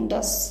hoffen,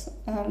 dass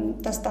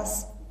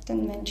das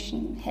den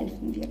Menschen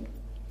helfen wird.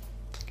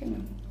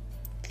 Genau.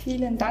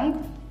 Vielen Dank.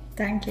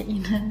 Danke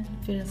Ihnen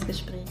für das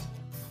Gespräch.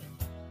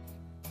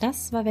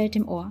 Das war Welt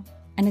im Ohr,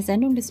 eine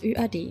Sendung des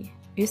ÖAD,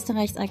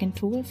 Österreichs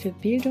Agentur für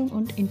Bildung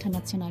und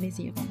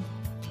Internationalisierung.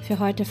 Für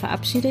heute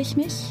verabschiede ich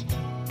mich.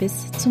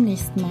 Bis zum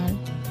nächsten Mal.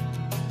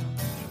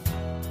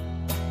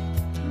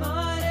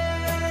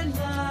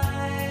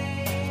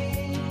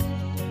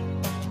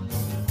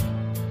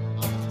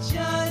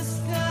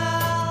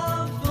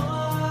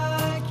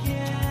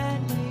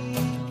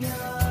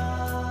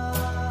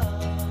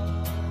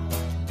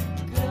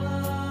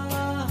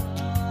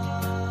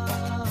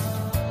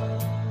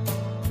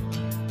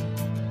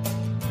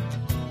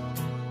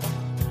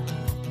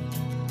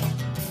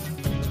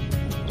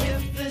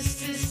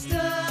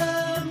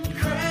 System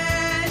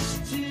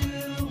crashed to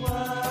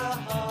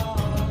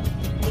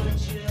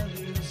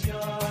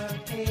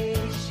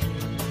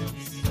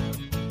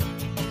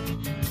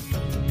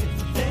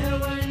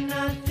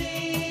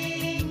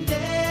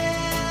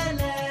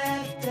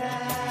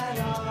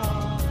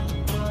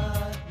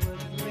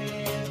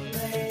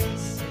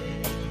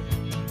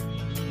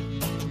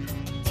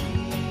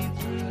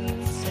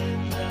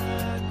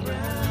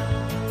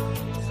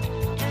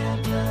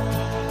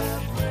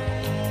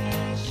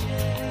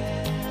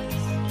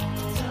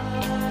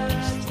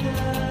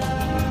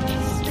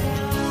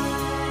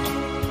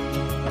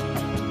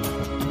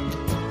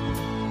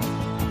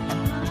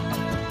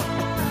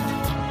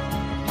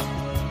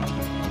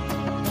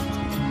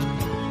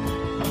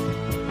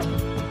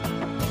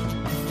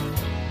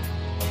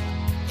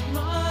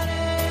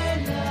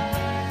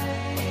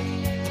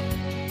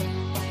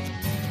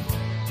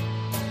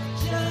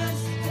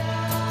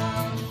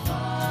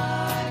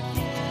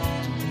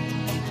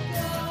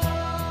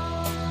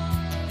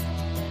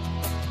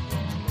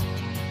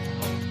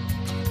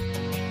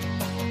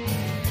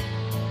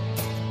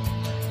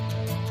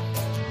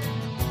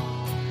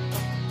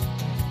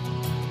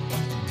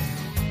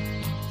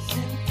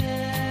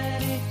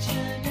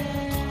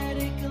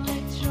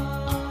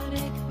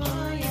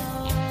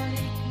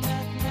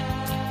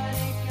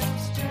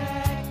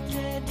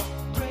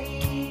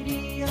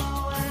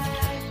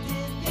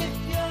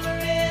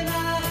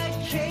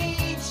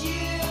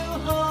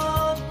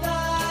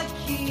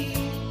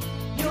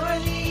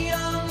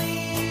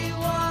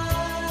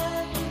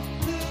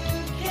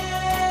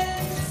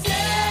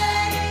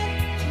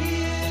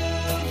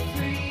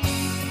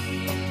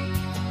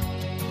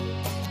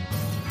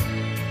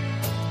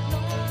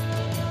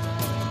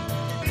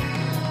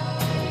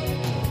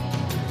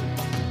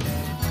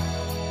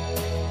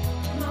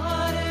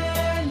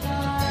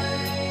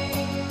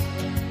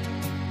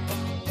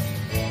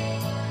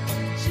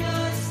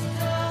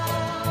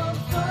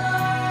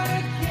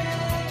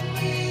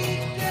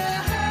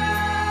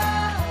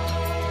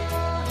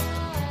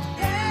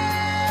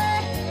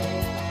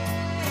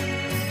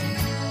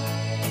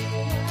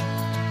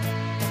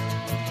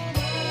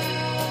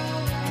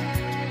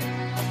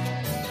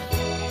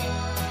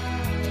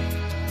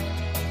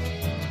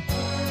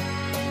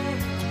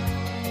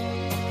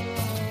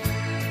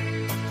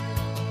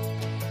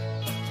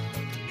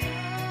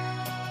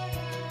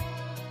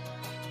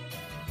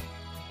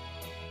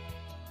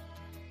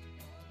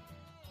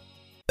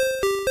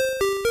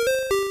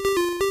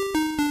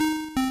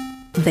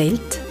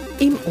Welt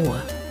im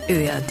Ohr.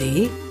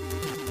 ÖAD.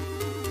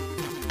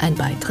 Ein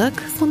Beitrag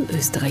von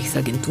Österreichs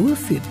Agentur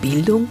für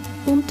Bildung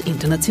und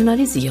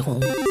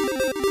Internationalisierung.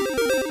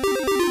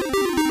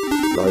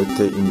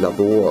 Leute im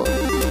Labor.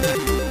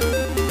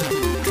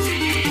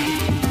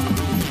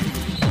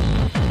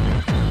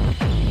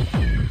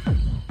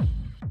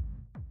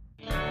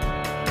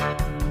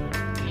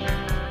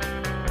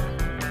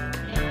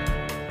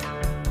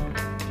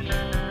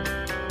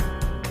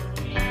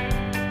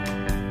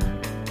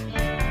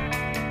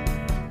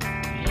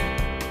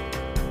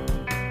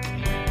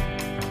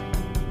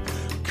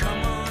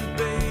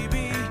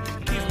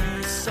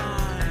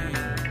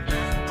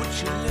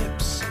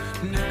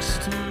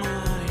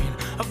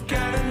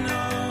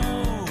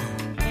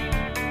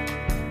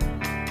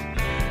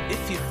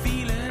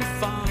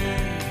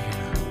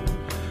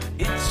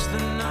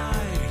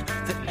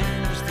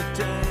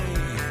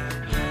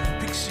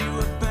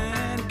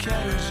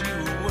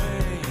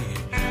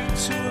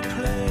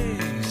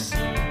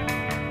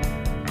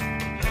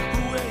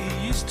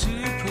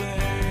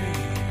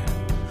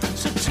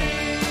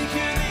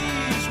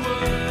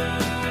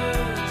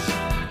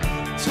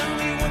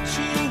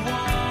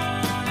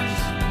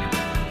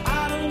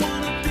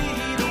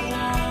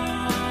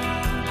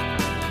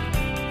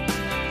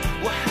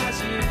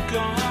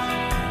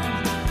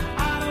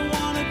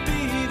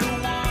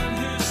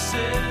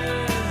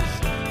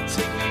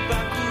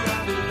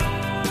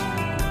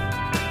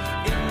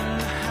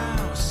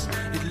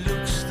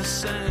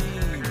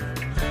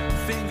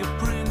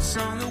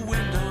 On the way.